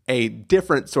a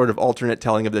different sort of alternate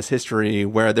telling of this history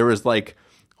where there was like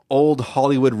old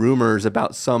Hollywood rumors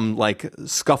about some like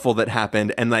scuffle that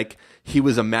happened, and like he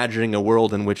was imagining a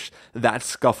world in which that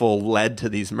scuffle led to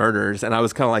these murders. And I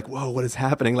was kind of like, whoa, what is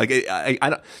happening? Like, I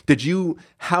don't,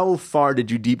 how far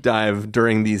did you deep dive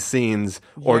during these scenes,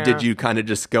 or did you kind of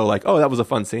just go like, oh, that was a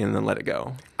fun scene and then let it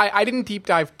go? I didn't deep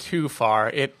dive too far.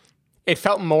 It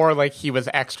felt more like he was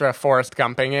extra Forrest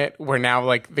Gumping it, where now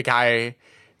like the guy,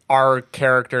 our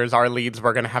characters, our leads,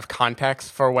 were going to have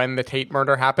context for when the Tate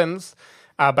murder happens.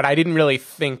 But I didn't really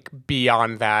think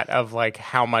beyond that of like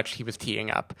how much he was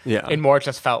teeing up. Yeah. It more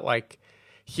just felt like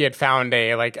he had found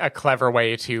a clever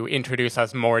way to introduce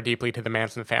us more deeply to the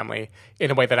Manson family in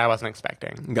a way that I wasn't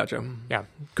expecting. Gotcha. Yeah.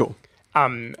 Cool.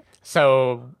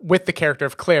 So with the character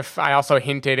of Cliff, I also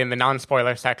hinted in the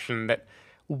non-spoiler section that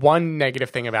one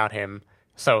negative thing about him,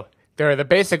 so there are the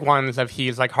basic ones of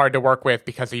he's like hard to work with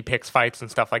because he picks fights and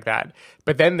stuff like that.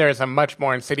 But then there's a much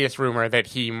more insidious rumor that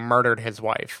he murdered his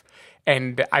wife.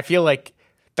 And I feel like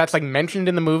that's like mentioned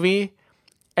in the movie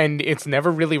and it's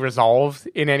never really resolved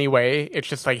in any way. It's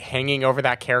just like hanging over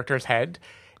that character's head.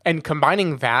 And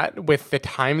combining that with the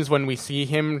times when we see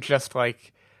him just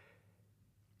like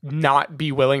not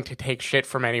be willing to take shit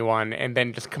from anyone and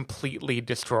then just completely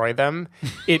destroy them,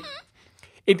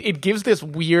 it gives this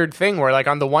weird thing where, like,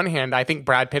 on the one hand, I think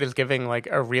Brad Pitt is giving like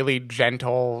a really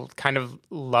gentle, kind of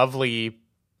lovely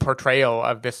portrayal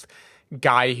of this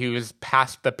guy who's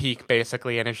past the peak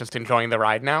basically and is just enjoying the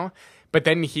ride now. But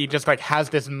then he just like has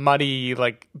this muddy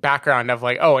like background of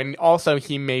like, oh, and also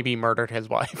he maybe murdered his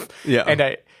wife. Yeah.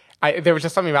 And I there was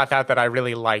just something about that I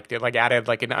really liked. It like added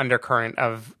like an undercurrent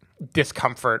of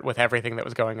discomfort with everything that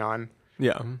was going on.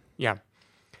 Yeah. Yeah.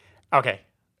 Okay.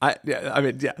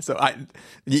 So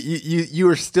you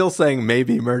were still saying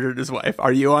maybe murdered his wife.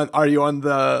 Are you on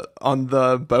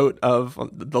the boat of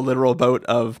the literal boat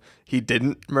of he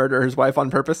didn't murder his wife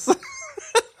on purpose?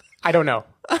 I don't know.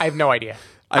 I have no idea.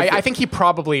 I think he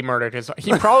probably murdered his wife.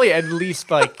 He probably at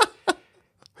least like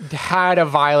had a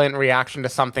violent reaction to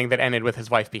something that ended with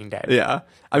his wife being dead. Yeah.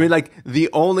 I mean, like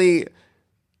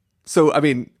So, I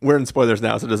mean, we're in spoilers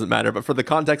now, so it doesn't matter. But for the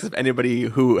context of anybody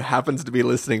who happens to be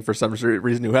listening for some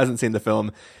reason who hasn't seen the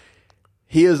film,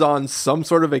 he is on some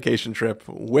sort of vacation trip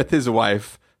with his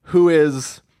wife, who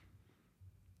is,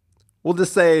 we'll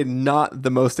just say, not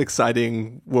the most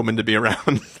exciting woman to be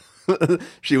around.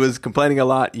 She was complaining a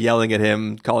lot, yelling at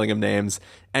him, calling him names,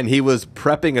 and he was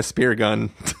prepping a spear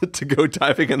gun to go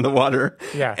diving in the water.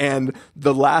 Yeah. And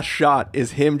the last shot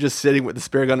is him just sitting with the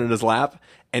spear gun in his lap,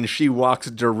 and she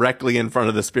walks directly in front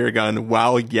of the spear gun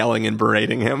while yelling and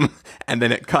berating him, and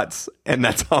then it cuts, and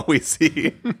that's all we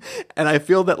see. And I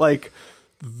feel that, like,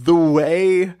 the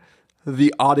way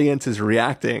the audience is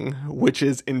reacting, which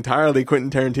is entirely Quentin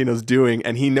Tarantino's doing,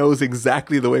 and he knows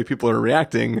exactly the way people are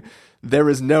reacting, there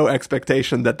is no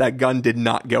expectation that that gun did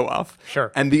not go off.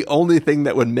 Sure. And the only thing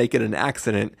that would make it an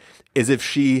accident is if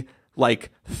she,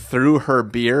 like, threw her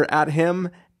beer at him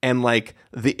and, like,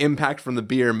 the impact from the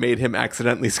beer made him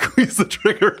accidentally squeeze the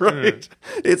trigger, right?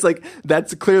 It's like,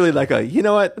 that's clearly like a, you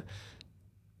know what?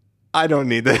 I don't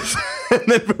need this. And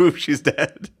then boom, she's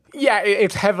dead. Yeah,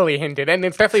 it's heavily hinted. And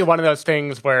it's definitely one of those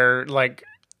things where, like,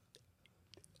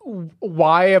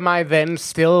 why am I then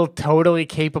still totally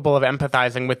capable of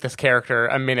empathizing with this character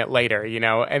a minute later, you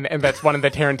know? And that's one of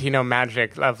the Tarantino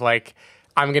magic of, like,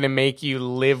 I'm going to make you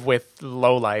live with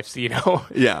lowlifes, you know?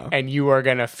 Yeah. And you are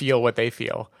going to feel what they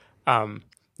feel.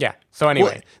 Yeah. So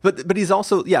anyway. Well, but he's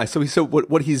also, yeah, so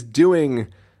what he's doing,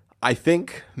 I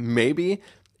think, maybe,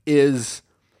 is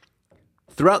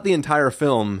throughout the entire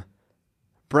film,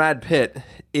 Brad Pitt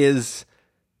he's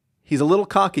a little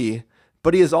cocky,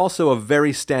 but he is also a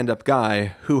very stand-up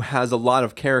guy who has a lot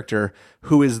of character,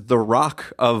 who is the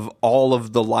rock of all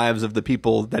of the lives of the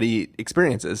people that he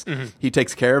experiences. Mm-hmm. He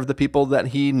takes care of the people that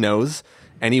he knows,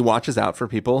 and he watches out for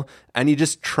people, and he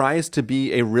just tries to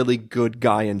be a really good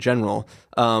guy in general,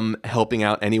 helping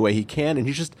out any way he can, and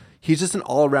he's just an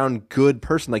all-around good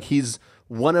person. Like, he's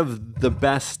one of the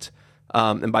best,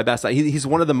 and by best, he's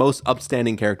one of the most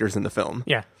upstanding characters in the film.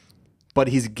 Yeah. But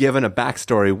he's given a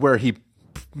backstory where he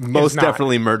most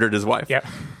definitely murdered his wife. Yep.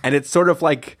 And it's sort of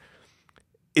like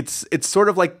it's sort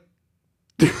of like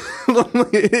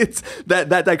it's that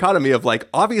dichotomy of, like,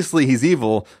 obviously he's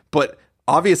evil, but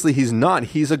obviously he's not.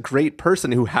 He's a great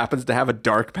person who happens to have a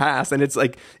dark past. And it's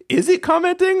like, is he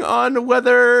commenting on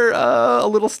whether a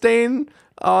little stain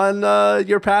on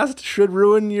your past should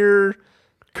ruin your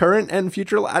current and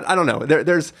future? I don't know.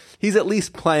 He's at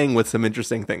least playing with some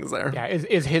interesting things there. Yeah,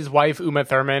 is his wife Uma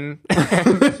Thurman?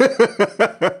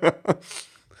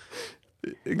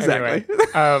 Exactly.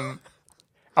 Anyway,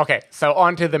 okay, so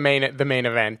on to the main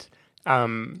event.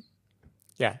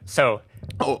 Yeah. So,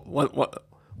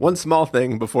 one small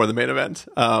thing before the main event.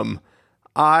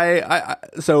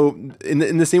 So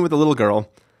in the scene with the little girl,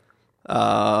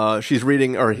 she's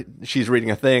reading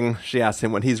a thing. She asks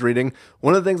him what he's reading.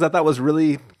 One of the things I thought was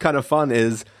really kind of fun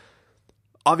is,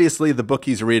 obviously the book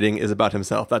he's reading is about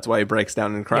himself. That's why he breaks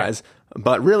down and cries. Yeah.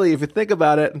 But really, if you think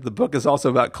about it, the book is also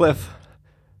about Cliff.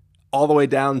 All the way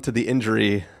down to the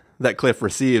injury that Cliff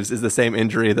receives is the same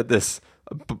injury that this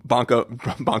Bronco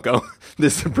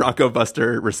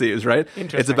Buster receives, right?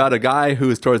 It's about a guy who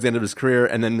is towards the end of his career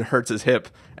and then hurts his hip,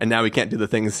 and now he can't do the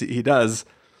things he does.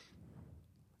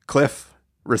 Cliff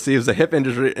receives a hip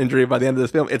injury by the end of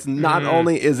this film. It's not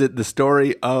only is it the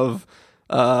story of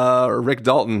Rick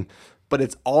Dalton, but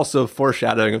it's also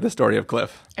foreshadowing of the story of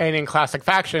Cliff. And in classic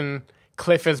fashion,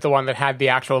 Cliff is the one that had the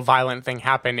actual violent thing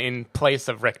happen in place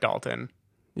of Rick Dalton.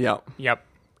 Yep.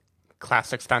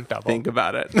 Classic stunt double. Think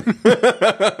about it.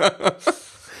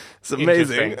 It's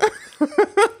amazing.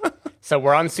 So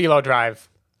we're on CeeLo Drive.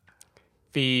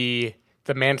 The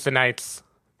Mansonites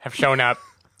have shown up.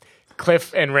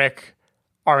 Cliff and Rick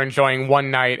are enjoying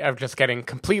one night of just getting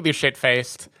completely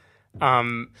shit-faced.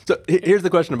 So here's the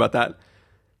question about that.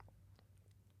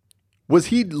 Was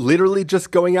he literally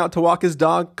just going out to walk his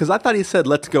dog? Because I thought he said,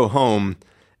 let's go home.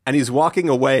 And he's walking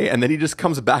away, and then he just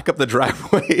comes back up the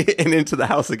driveway and into the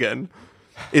house again.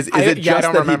 Is it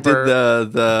just that he did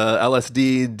the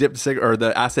LSD dipped or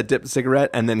the acid dipped cigarette,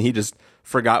 and then he just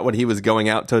forgot what he was going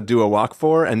out to do a walk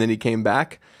for, and then he came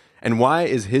back? And why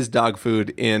is his dog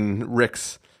food in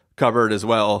Rick's cupboard as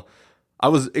well? I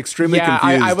was extremely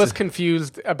confused. I was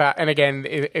confused about, and again,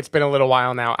 it's been a little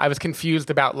while now. I was confused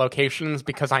about locations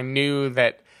because I knew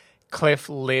that Cliff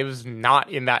lives not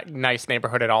in that nice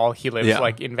neighborhood at all. He lives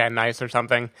like in Van Nuys or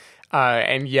something.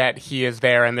 And yet he is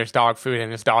there and there's dog food and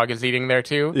his dog is eating there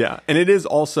too. Yeah. And it is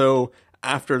also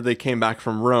after they came back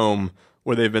from Rome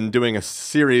where they've been doing a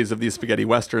series of these spaghetti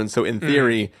westerns. So in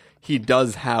theory, he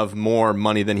does have more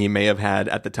money than he may have had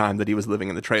at the time that he was living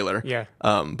in the trailer. Yeah.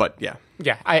 But yeah.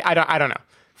 Yeah. I don't know.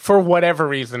 For whatever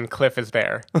reason, Cliff is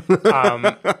there.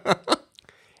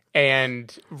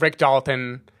 And Rick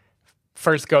Dalton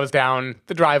first goes down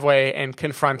the driveway and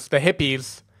confronts the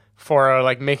hippies for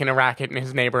like making a racket in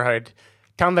his neighborhood,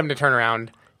 telling them to turn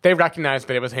around. They recognize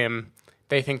that it was him.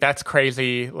 They think that's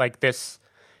crazy. Like this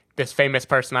famous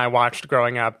person I watched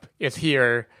growing up is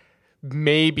here.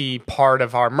 Maybe part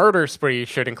of our murder spree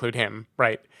should include him,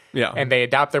 right? Yeah. And they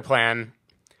adopt their plan.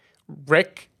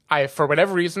 Rick, for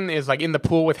whatever reason, is like in the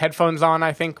pool with headphones on,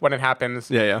 I think, when it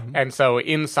happens. Yeah. And so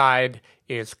inside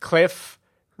is Cliff,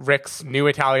 Rick's new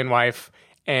Italian wife,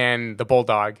 and the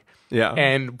bulldog. Yeah.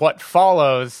 And what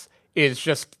follows is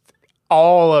just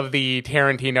all of the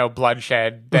Tarantino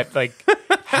bloodshed that like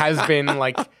has been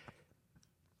like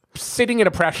sitting in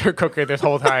a pressure cooker this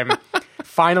whole time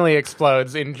finally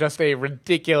explodes in just a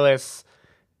ridiculous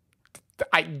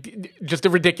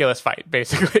fight,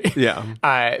 basically. Yeah.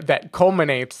 That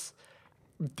culminates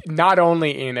not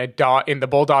only in the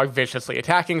bulldog viciously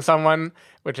attacking someone,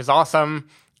 which is awesome,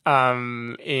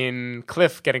 in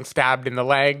Cliff getting stabbed in the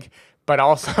leg, but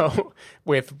also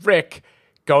with Rick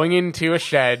going into a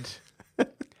shed,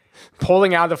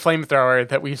 pulling out the flamethrower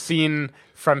that we've seen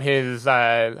from his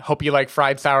Hope You Like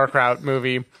Fried Sauerkraut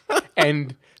movie,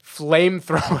 and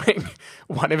flamethrowing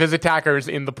one of his attackers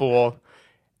in the pool.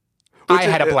 I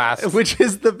had a blast. Which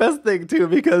is the best thing, too,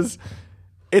 because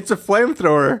it's a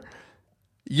flamethrower.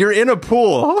 You're in a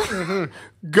pool.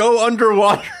 Mm-hmm. Go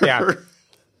underwater. Yeah.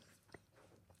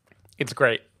 It's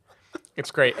great. It's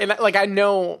great. And like, I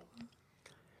know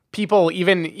people,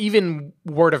 even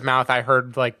word of mouth, I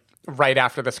heard like right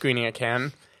after the screening at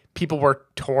Cannes, people were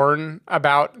torn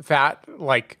about that.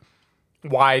 Like,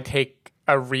 why take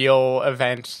a real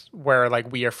event where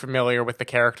like we are familiar with the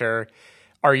character?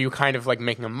 Are you kind of like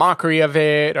making a mockery of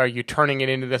it? Are you turning it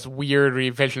into this weird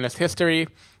revisionist history?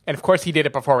 And of course he did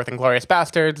it before with Inglourious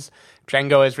Bastards.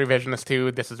 Django is revisionist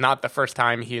too. This is not the first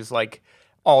time he's like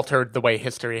altered the way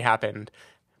history happened.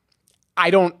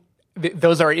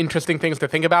 Those are interesting things to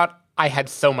think about. I had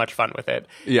so much fun with it.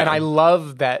 Yeah. And I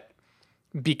love that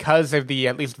because of the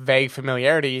at least vague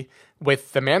familiarity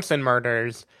with the Manson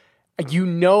murders,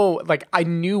 like I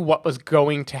knew what was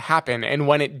going to happen. And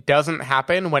when it doesn't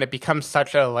happen, when it becomes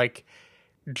such a like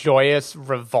joyous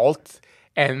revolt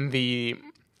and the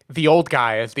old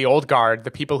guys, the old guard, the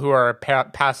people who are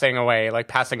passing away, like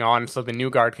passing on so the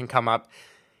new guard can come up,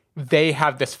 they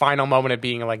have this final moment of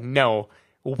being like, no,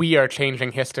 we are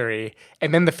changing history.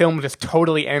 And then the film just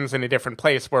totally ends in a different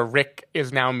place where Rick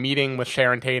is now meeting with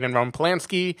Sharon Tate and Roman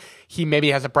Polanski. He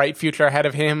maybe has a bright future ahead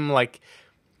of him. Like,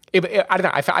 I don't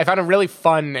know. I found it really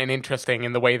fun and interesting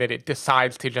in the way that it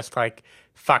decides to just like,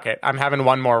 fuck it, I'm having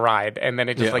one more ride. And then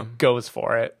it just like goes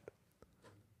for it.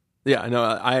 Yeah, no,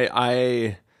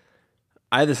 I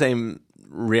had the same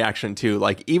reaction too.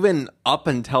 Like, even up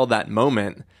until that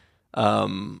moment,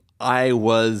 I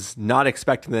was not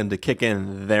expecting them to kick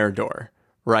in their door,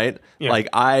 right? Yeah. Like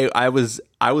I was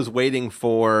waiting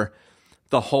for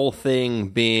the whole thing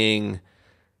being,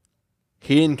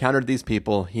 he encountered these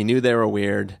people, he knew they were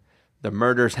weird, the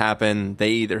murders happen, they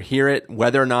either hear it,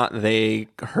 whether or not they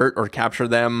hurt or capture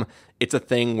them, it's a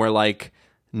thing where like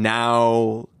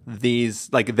now these,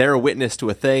 like, they're a witness to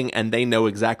a thing and they know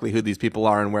exactly who these people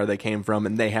are and where they came from,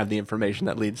 and they have the information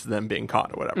that leads to them being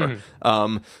caught or whatever.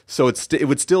 Mm-hmm. So it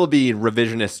would still be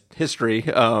revisionist history,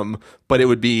 but it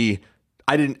would be,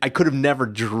 I could have never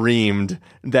dreamed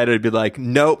that it would be like,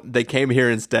 nope, they came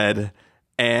here instead,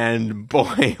 and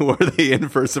boy, were they in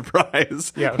for a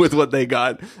surprise with what they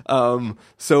got.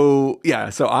 So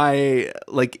I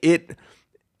like it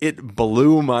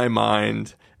blew my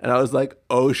mind. And I was like,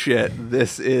 oh shit,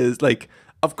 this is like,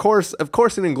 of course in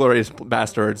Inglourious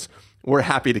Bastards, we're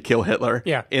happy to kill Hitler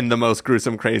in the most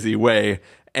gruesome, crazy way.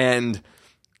 And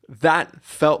that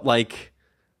felt like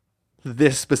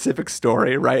this specific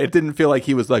story, right? It didn't feel like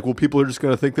he was like, well, people are just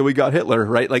going to think that we got Hitler,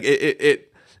 right? Like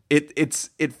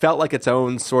it felt like its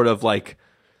own sort of like,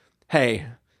 hey,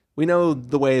 we know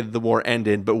the way the war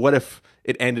ended, but what if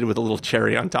it ended with a little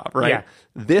cherry on top, right? Yeah.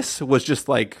 This was just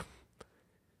like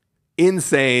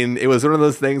insane. It was one of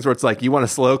those things where it's like, you want a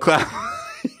slow clap?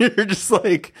 You're just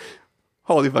like,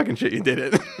 holy fucking shit, you did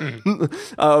it.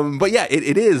 Mm. But yeah,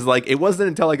 it is like, it wasn't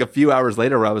until like a few hours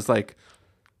later where I was like,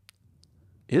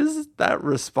 is that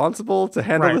responsible to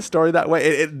handle the story that way?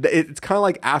 It's kind of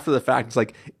like after the fact. It's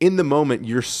like in the moment,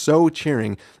 you're so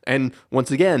cheering. And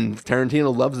once again,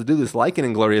 Tarantino loves to do this, like in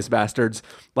Inglourious Bastards.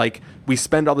 Like, we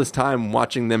spend all this time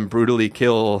watching them brutally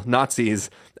kill Nazis,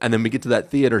 and then we get to that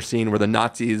theater scene where the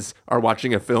Nazis are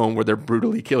watching a film where they're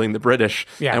brutally killing the British.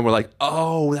 Yeah. And we're like,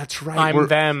 oh, that's right.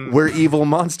 We're evil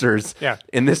monsters. Yeah.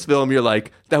 In this film, you're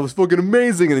like, that was fucking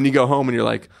amazing. And then you go home and you're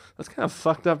like, that's kind of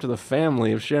fucked up to the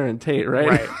family of Sharon Tate,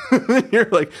 right? You're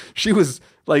like, she was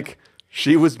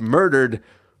murdered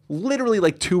literally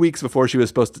like 2 weeks before she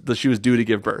was due to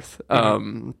give birth.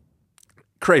 Mm-hmm.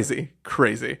 Crazy.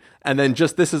 And then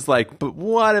this is like, but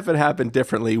what if it happened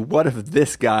differently? What if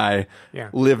this guy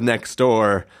lived next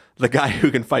door, the guy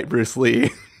who can fight Bruce Lee,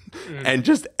 and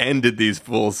just ended these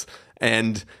fools?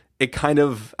 And it kind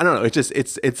of, I don't know,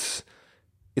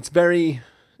 it's very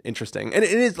interesting. And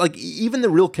it is like, even the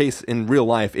real case in real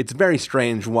life, it's very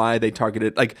strange why they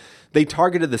targeted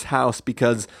this house,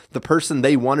 because the person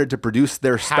they wanted to produce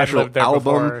their special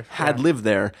album had lived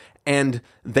there. And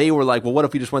they were like, well, what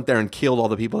if we just went there and killed all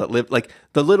the people that lived? Like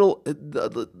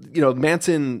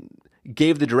Manson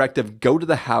gave the directive, go to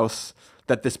the house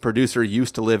that this producer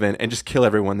used to live in and just kill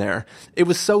everyone there. It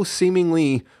was so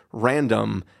seemingly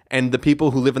random. And the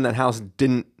people who live in that house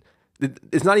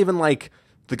it's not even like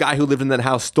the guy who lived in that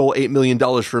house stole $8 million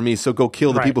from me, so go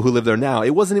kill the people who live there now.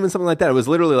 It wasn't even something like that. It was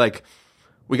literally like,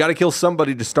 we got to kill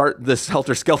somebody to start this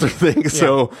helter-skelter thing,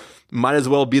 so might as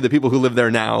well be the people who live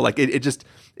there now. Like,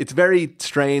 it's very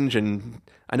strange, and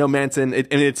I know Manson,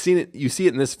 you see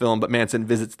it in this film, but Manson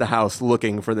visits the house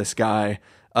looking for this guy.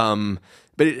 But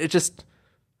it's just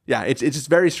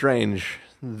very strange,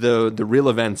 the real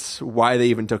events, why they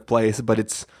even took place, but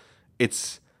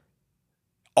it's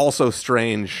also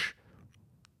strange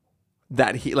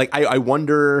that he, like, I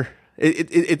wonder,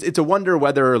 it's a wonder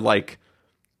whether, like,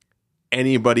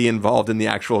 anybody involved in the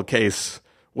actual case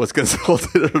was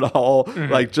consulted at all. Mm-hmm.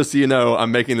 Like, just so you know,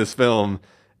 I'm making this film,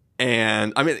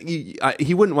 and I mean,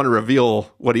 he wouldn't want to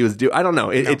reveal what he was doing. I don't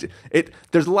know.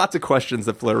 There's lots of questions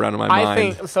that float around in my mind. I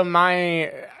think so.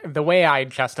 The way I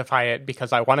justify it,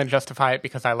 because I want to justify it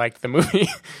because I liked the movie,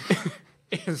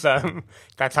 is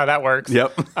that's how that works.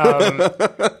 Yep.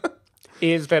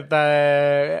 Is that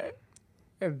the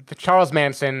Charles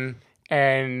Manson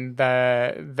and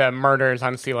the murders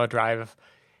on CeeLo Drive,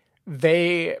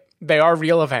 they are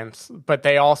real events, but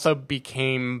they also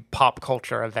became pop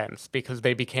culture events because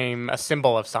they became a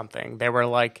symbol of something. They were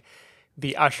like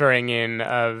the ushering in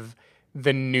of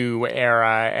the new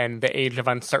era and the age of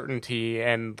uncertainty,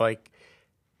 and like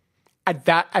at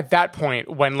that point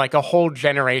when like a whole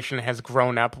generation has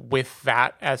grown up with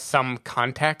that as some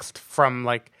context from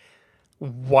like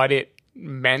what it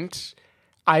meant,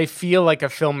 I feel like a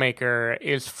filmmaker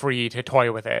is free to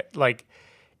toy with it. Like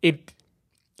it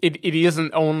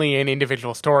isn't only an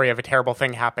individual story of a terrible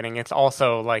thing happening. It's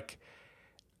also like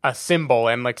a symbol,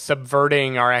 and like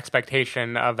subverting our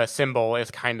expectation of a symbol is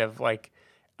kind of like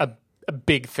a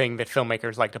big thing that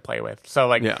filmmakers like to play with. So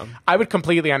like, I would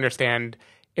completely understand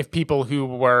if people who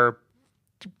were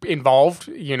involved,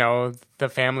 you know, the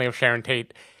family of Sharon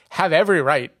Tate, have every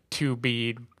right to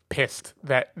be pissed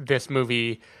that this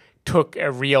movie took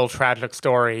a real tragic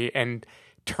story and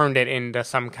turned it into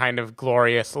some kind of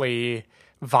gloriously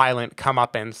violent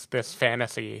comeuppance, this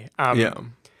fantasy. I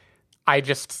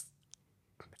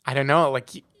don't know, like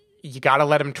you got to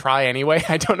let him try anyway.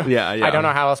 I don't know. I don't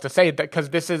know how else to say it, because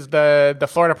this is the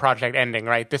Florida Project ending,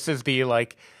 right? This is the,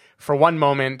 like, for one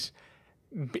moment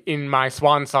in my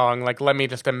swan song, like, let me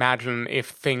just imagine if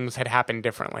things had happened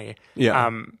differently.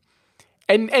 And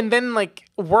then, like,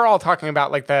 we're all talking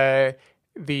about, like,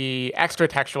 the extra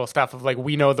textual stuff of, like,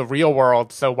 we know the real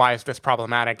world, so why is this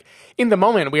problematic? In the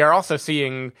moment, we are also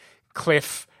seeing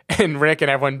Cliff and Rick and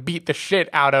everyone beat the shit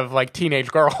out of, like, teenage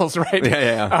girls,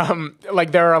 right?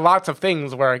 Like, there are lots of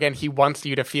things where, again, he wants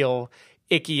you to feel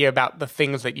icky about the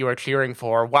things that you are cheering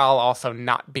for, while also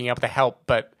not being able to help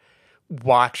but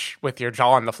watch with your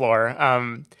jaw on the floor.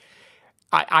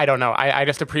 I don't know. I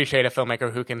just appreciate a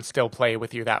filmmaker who can still play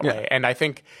with you that way. And I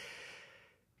think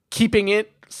keeping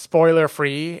it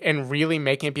spoiler-free and really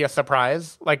making it be a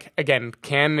surprise, like, again,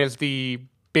 Ken is the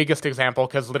biggest example,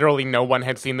 because literally no one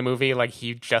had seen the movie. Like,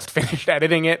 he just finished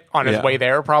editing it on his way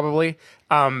there, probably.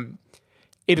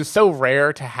 It is so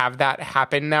rare to have that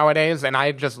happen nowadays, and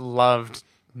I just loved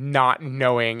not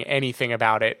knowing anything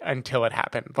about it until it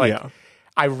happened. Like,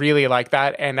 I really like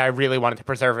that, and I really wanted to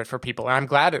preserve it for people. And I'm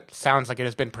glad it sounds like it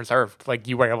has been preserved. Like,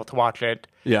 you were able to watch it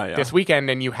this weekend,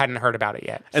 and you hadn't heard about it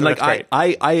yet. So and, like,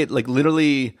 I like,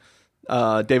 literally,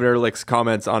 David Ehrlich's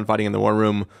comments on Fighting in the War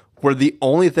Room were the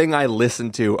only thing I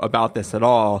listened to about this at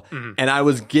all. Mm-hmm. And I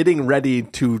was getting ready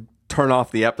to turn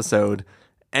off the episode,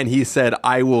 and he said,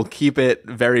 I will keep it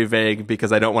very vague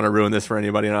because I don't want to ruin this for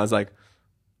anybody. And I was like,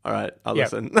 all right, I'll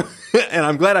listen. And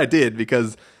I'm glad I did,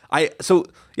 because let's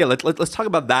talk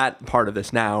about that part of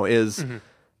this now is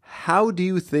how do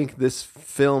you think this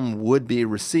film would be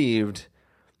received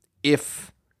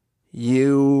if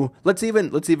let's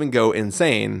even go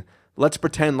insane. Let's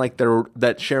pretend like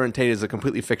that Sharon Tate is a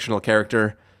completely fictional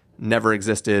character, never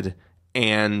existed,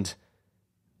 and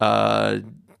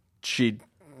she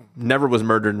never was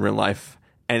murdered in real life,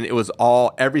 and it was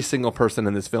every single person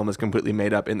in this film is completely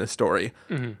made up in this story.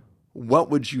 Mm-hmm. What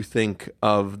would you think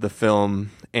of the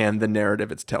film and the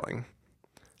narrative it's telling?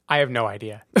 I have no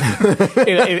idea.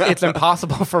 It's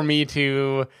impossible for me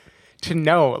to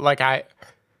know. Like,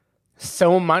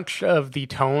 so much of the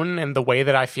tone and the way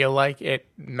that I feel like it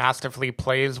masterfully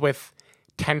plays with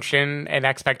tension and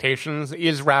expectations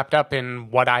is wrapped up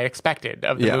in what I expected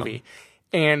of the movie.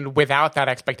 And without that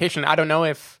expectation, I don't know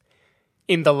if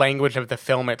in the language of the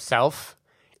film itself,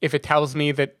 if it tells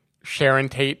me that Sharon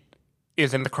Tate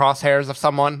is in the crosshairs of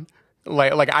someone.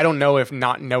 Like I don't know if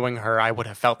not knowing her, I would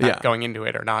have felt that going into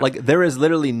it or not. Like there is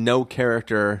literally no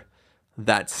character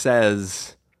that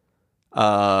says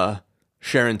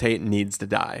Sharon Tate needs to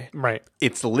die. Right.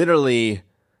 It's literally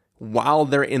while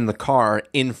they're in the car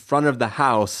in front of the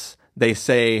house, they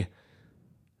say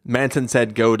Manson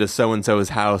said go to so-and-so's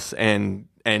house and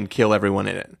kill everyone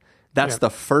in it. That's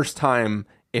the first time,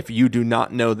 if you do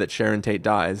not know that Sharon Tate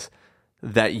dies,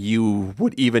 that you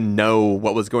would even know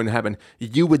what was going to happen.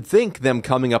 You would think them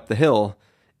coming up the hill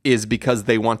is because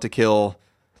they want to kill.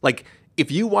 Like,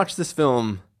 if you watch this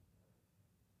film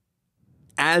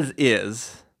as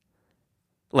is,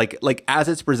 like as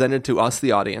it's presented to us,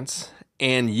 the audience,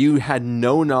 and you had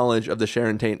no knowledge of the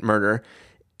Sharon Tate murder,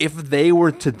 if they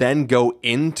were to then go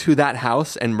into that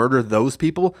house and murder those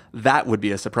people, that would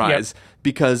be a surprise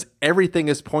because everything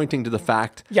is pointing to the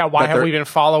fact. Yeah, why have we been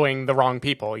following the wrong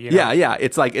people? You know? Yeah.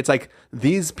 It's like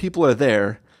these people are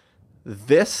there.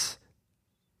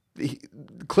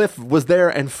 Cliff was there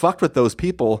and fucked with those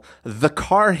people. The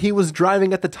car he was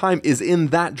driving at the time is in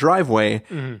that driveway.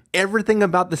 Mm-hmm. Everything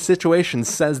about the situation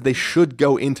says they should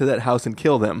go into that house and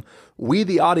kill them. We,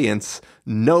 the audience,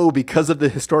 know because of the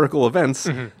historical events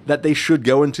that they should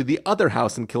go into the other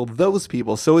house and kill those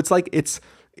people. So it's like it's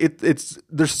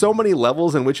there's so many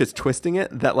levels in which it's twisting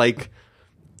it that like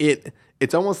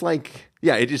it's almost like,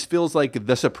 it just feels like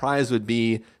the surprise would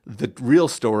be the real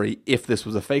story if this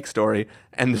was a fake story.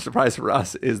 And the surprise for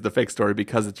us is the fake story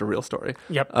because it's a real story.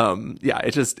 Yep.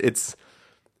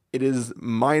 It is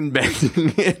mind-bending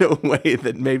in a way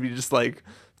that maybe just like,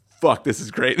 fuck, this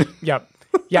is great. Yep.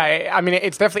 Yeah, I mean,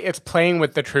 it's playing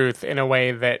with the truth in a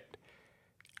way that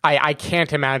I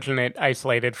can't imagine it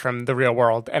isolated from the real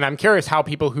world. And I'm curious how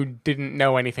people who didn't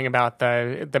know anything about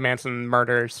the Manson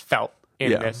murders felt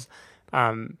in this.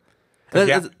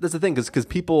 That's the thing, because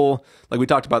people, like we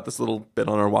talked about this a little bit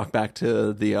on our walk back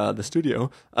to the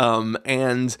studio,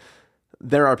 and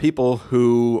there are people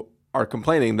who are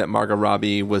complaining that Margot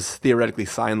Robbie was theoretically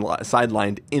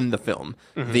sidelined in the film.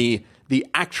 Mm-hmm. The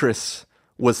actress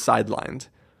was sidelined.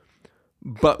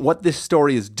 But what this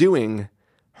story is doing,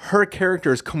 her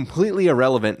character is completely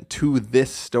irrelevant to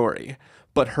this story.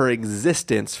 But her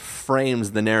existence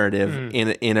frames the narrative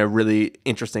in a really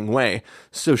interesting way.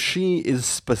 So she is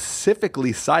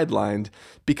specifically sidelined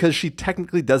because she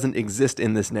technically doesn't exist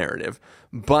in this narrative.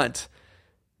 But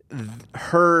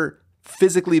her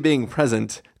physically being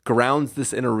present grounds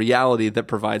this in a reality that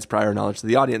provides prior knowledge to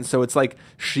the audience. So it's like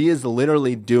she is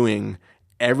literally doing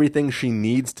everything she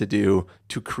needs to do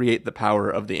to create the power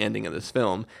of the ending of this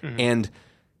film. And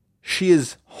she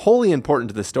is wholly important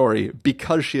to the story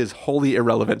because she is wholly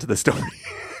irrelevant to the story.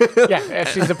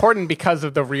 She's important because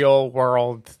of the real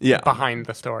world behind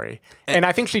the story. And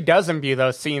I think she does imbue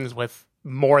those scenes with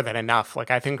more than enough.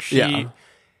 Like, I think she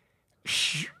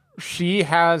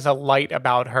has a light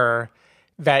about her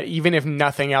that even if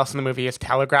nothing else in the movie is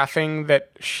telegraphing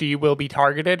that she will be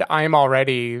targeted, I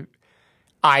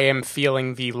am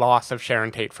feeling the loss of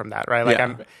Sharon Tate from that,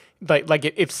 right? Like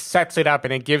it sets it up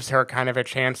and it gives her kind of a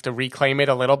chance to reclaim it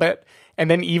a little bit.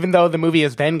 And then even though the movie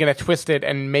is then going to twist it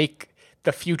and make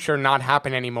the future not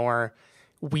happen anymore,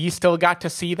 we still got to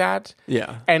see that.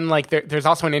 Yeah. And like there's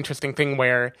also an interesting thing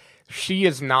where she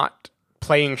is not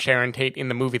playing Sharon Tate in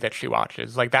the movie that she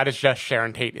watches. Like that is just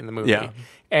Sharon Tate in the movie. Yeah.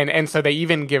 And so they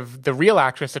even give the real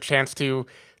actress a chance to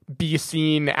be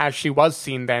seen as she was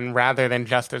seen then rather than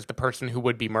just as the person who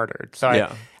would be murdered. So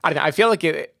I feel like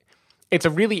it's a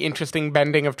really interesting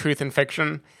bending of truth and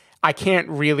fiction. I can't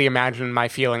really imagine my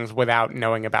feelings without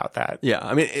knowing about that. Yeah,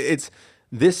 I mean, it's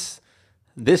this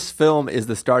film is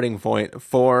the starting point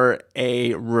for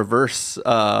a reverse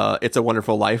It's a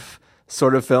Wonderful Life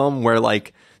sort of film where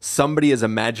like somebody is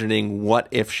imagining what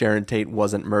if Sharon Tate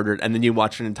wasn't murdered, and then you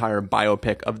watch an entire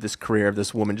biopic of this career of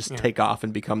this woman just take off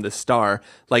and become this star.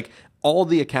 Like all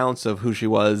the accounts of who she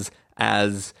was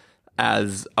as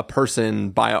a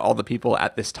person by all the people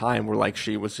at this time were like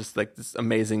she was just like this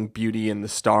amazing beauty and the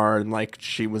star, and like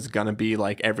she was gonna be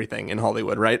like everything in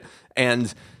Hollywood, right?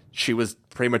 And she was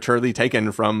prematurely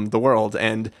taken from the world.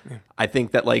 And I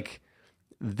think that like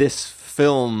this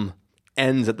film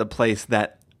ends at the place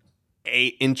that a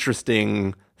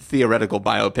interesting theoretical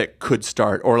biopic could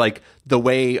start, or like the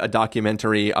way a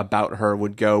documentary about her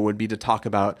would go would be to talk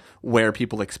about where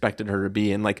people expected her to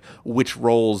be and like which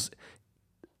roles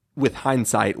with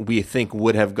hindsight we think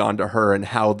would have gone to her and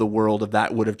how the world of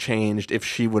that would have changed if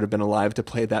she would have been alive to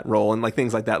play that role and like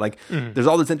things like that. Like there's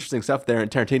all this interesting stuff there,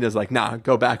 and Tarantino's like, nah,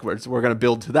 go backwards. We're going to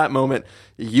build to that moment.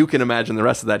 You can imagine the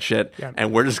rest of that shit.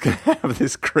 And we're just going to have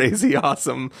this crazy,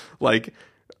 awesome, like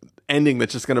ending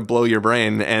that's just going to blow your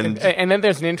brain. And then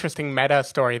there's an interesting meta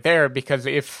story there, because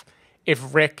if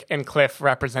Rick and Cliff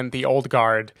represent the old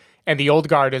guard, and the old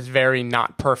guard is very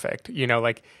not perfect, you know,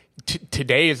 like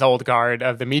today's old guard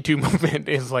of the Me Too movement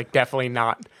is like definitely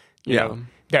not, you know,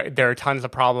 there are tons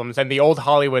of problems. And the old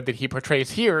Hollywood that he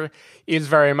portrays here is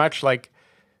very much like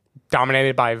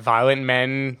dominated by violent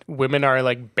men. Women are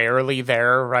like barely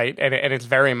there, right? And it's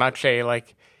very much a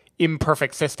like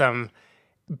imperfect system.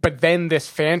 But then this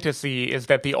fantasy is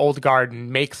that the old guard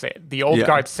makes it. The old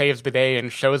guard saves the day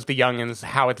and shows the youngins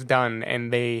how it's done.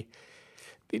 And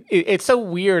it's so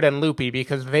weird and loopy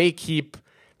because they keep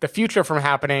the future from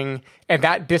happening, and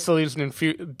that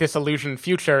disillusioned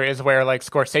future is where like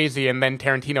Scorsese and then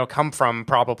Tarantino come from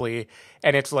probably.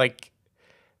 And it's like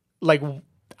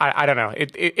I don't know.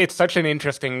 It's such an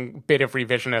interesting bit of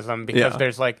revisionism because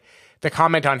there's like the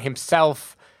comment on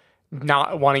himself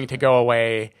not wanting to go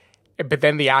away, but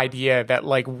then the idea that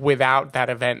like without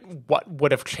that event, what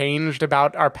would have changed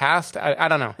about our past? I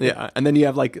don't know. Yeah, and then you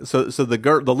have like so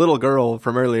the little girl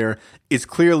from earlier is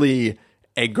clearly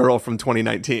a girl from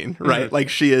 2019, right? Mm-hmm. Like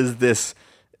she is this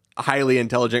highly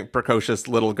intelligent, precocious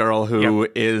little girl who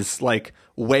is like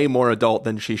way more adult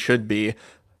than she should be.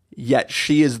 Yet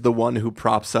she is the one who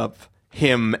props up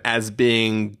him as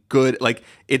being good. Like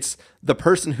it's the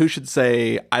person who should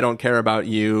say, I don't care about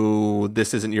you.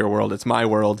 This isn't your world. It's my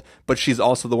world. But she's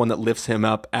also the one that lifts him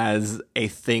up as a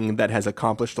thing that has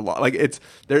accomplished a lot. Like it's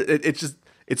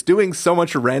doing so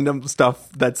much random stuff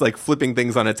that's like flipping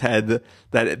things on its head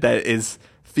that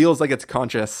feels like it's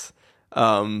conscious,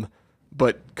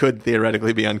 but could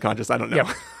theoretically be unconscious. I don't know.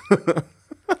 Yep.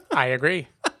 I agree.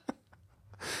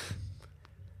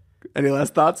 Any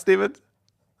last thoughts, Steven?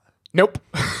 Nope.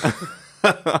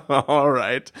 All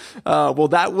right. Well,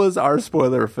 that was our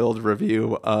spoiler-filled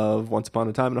review of Once Upon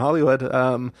a Time in Hollywood.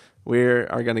 We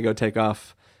are going to go take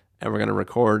off, and we're going to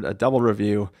record a double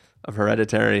review of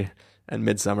Hereditary and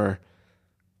Midsommar.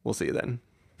 We'll see you then.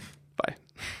 Bye.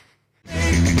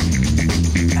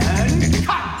 And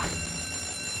cut!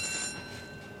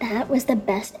 That was the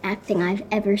best acting I've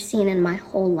ever seen in my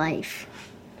whole life.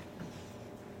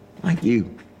 Like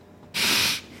you.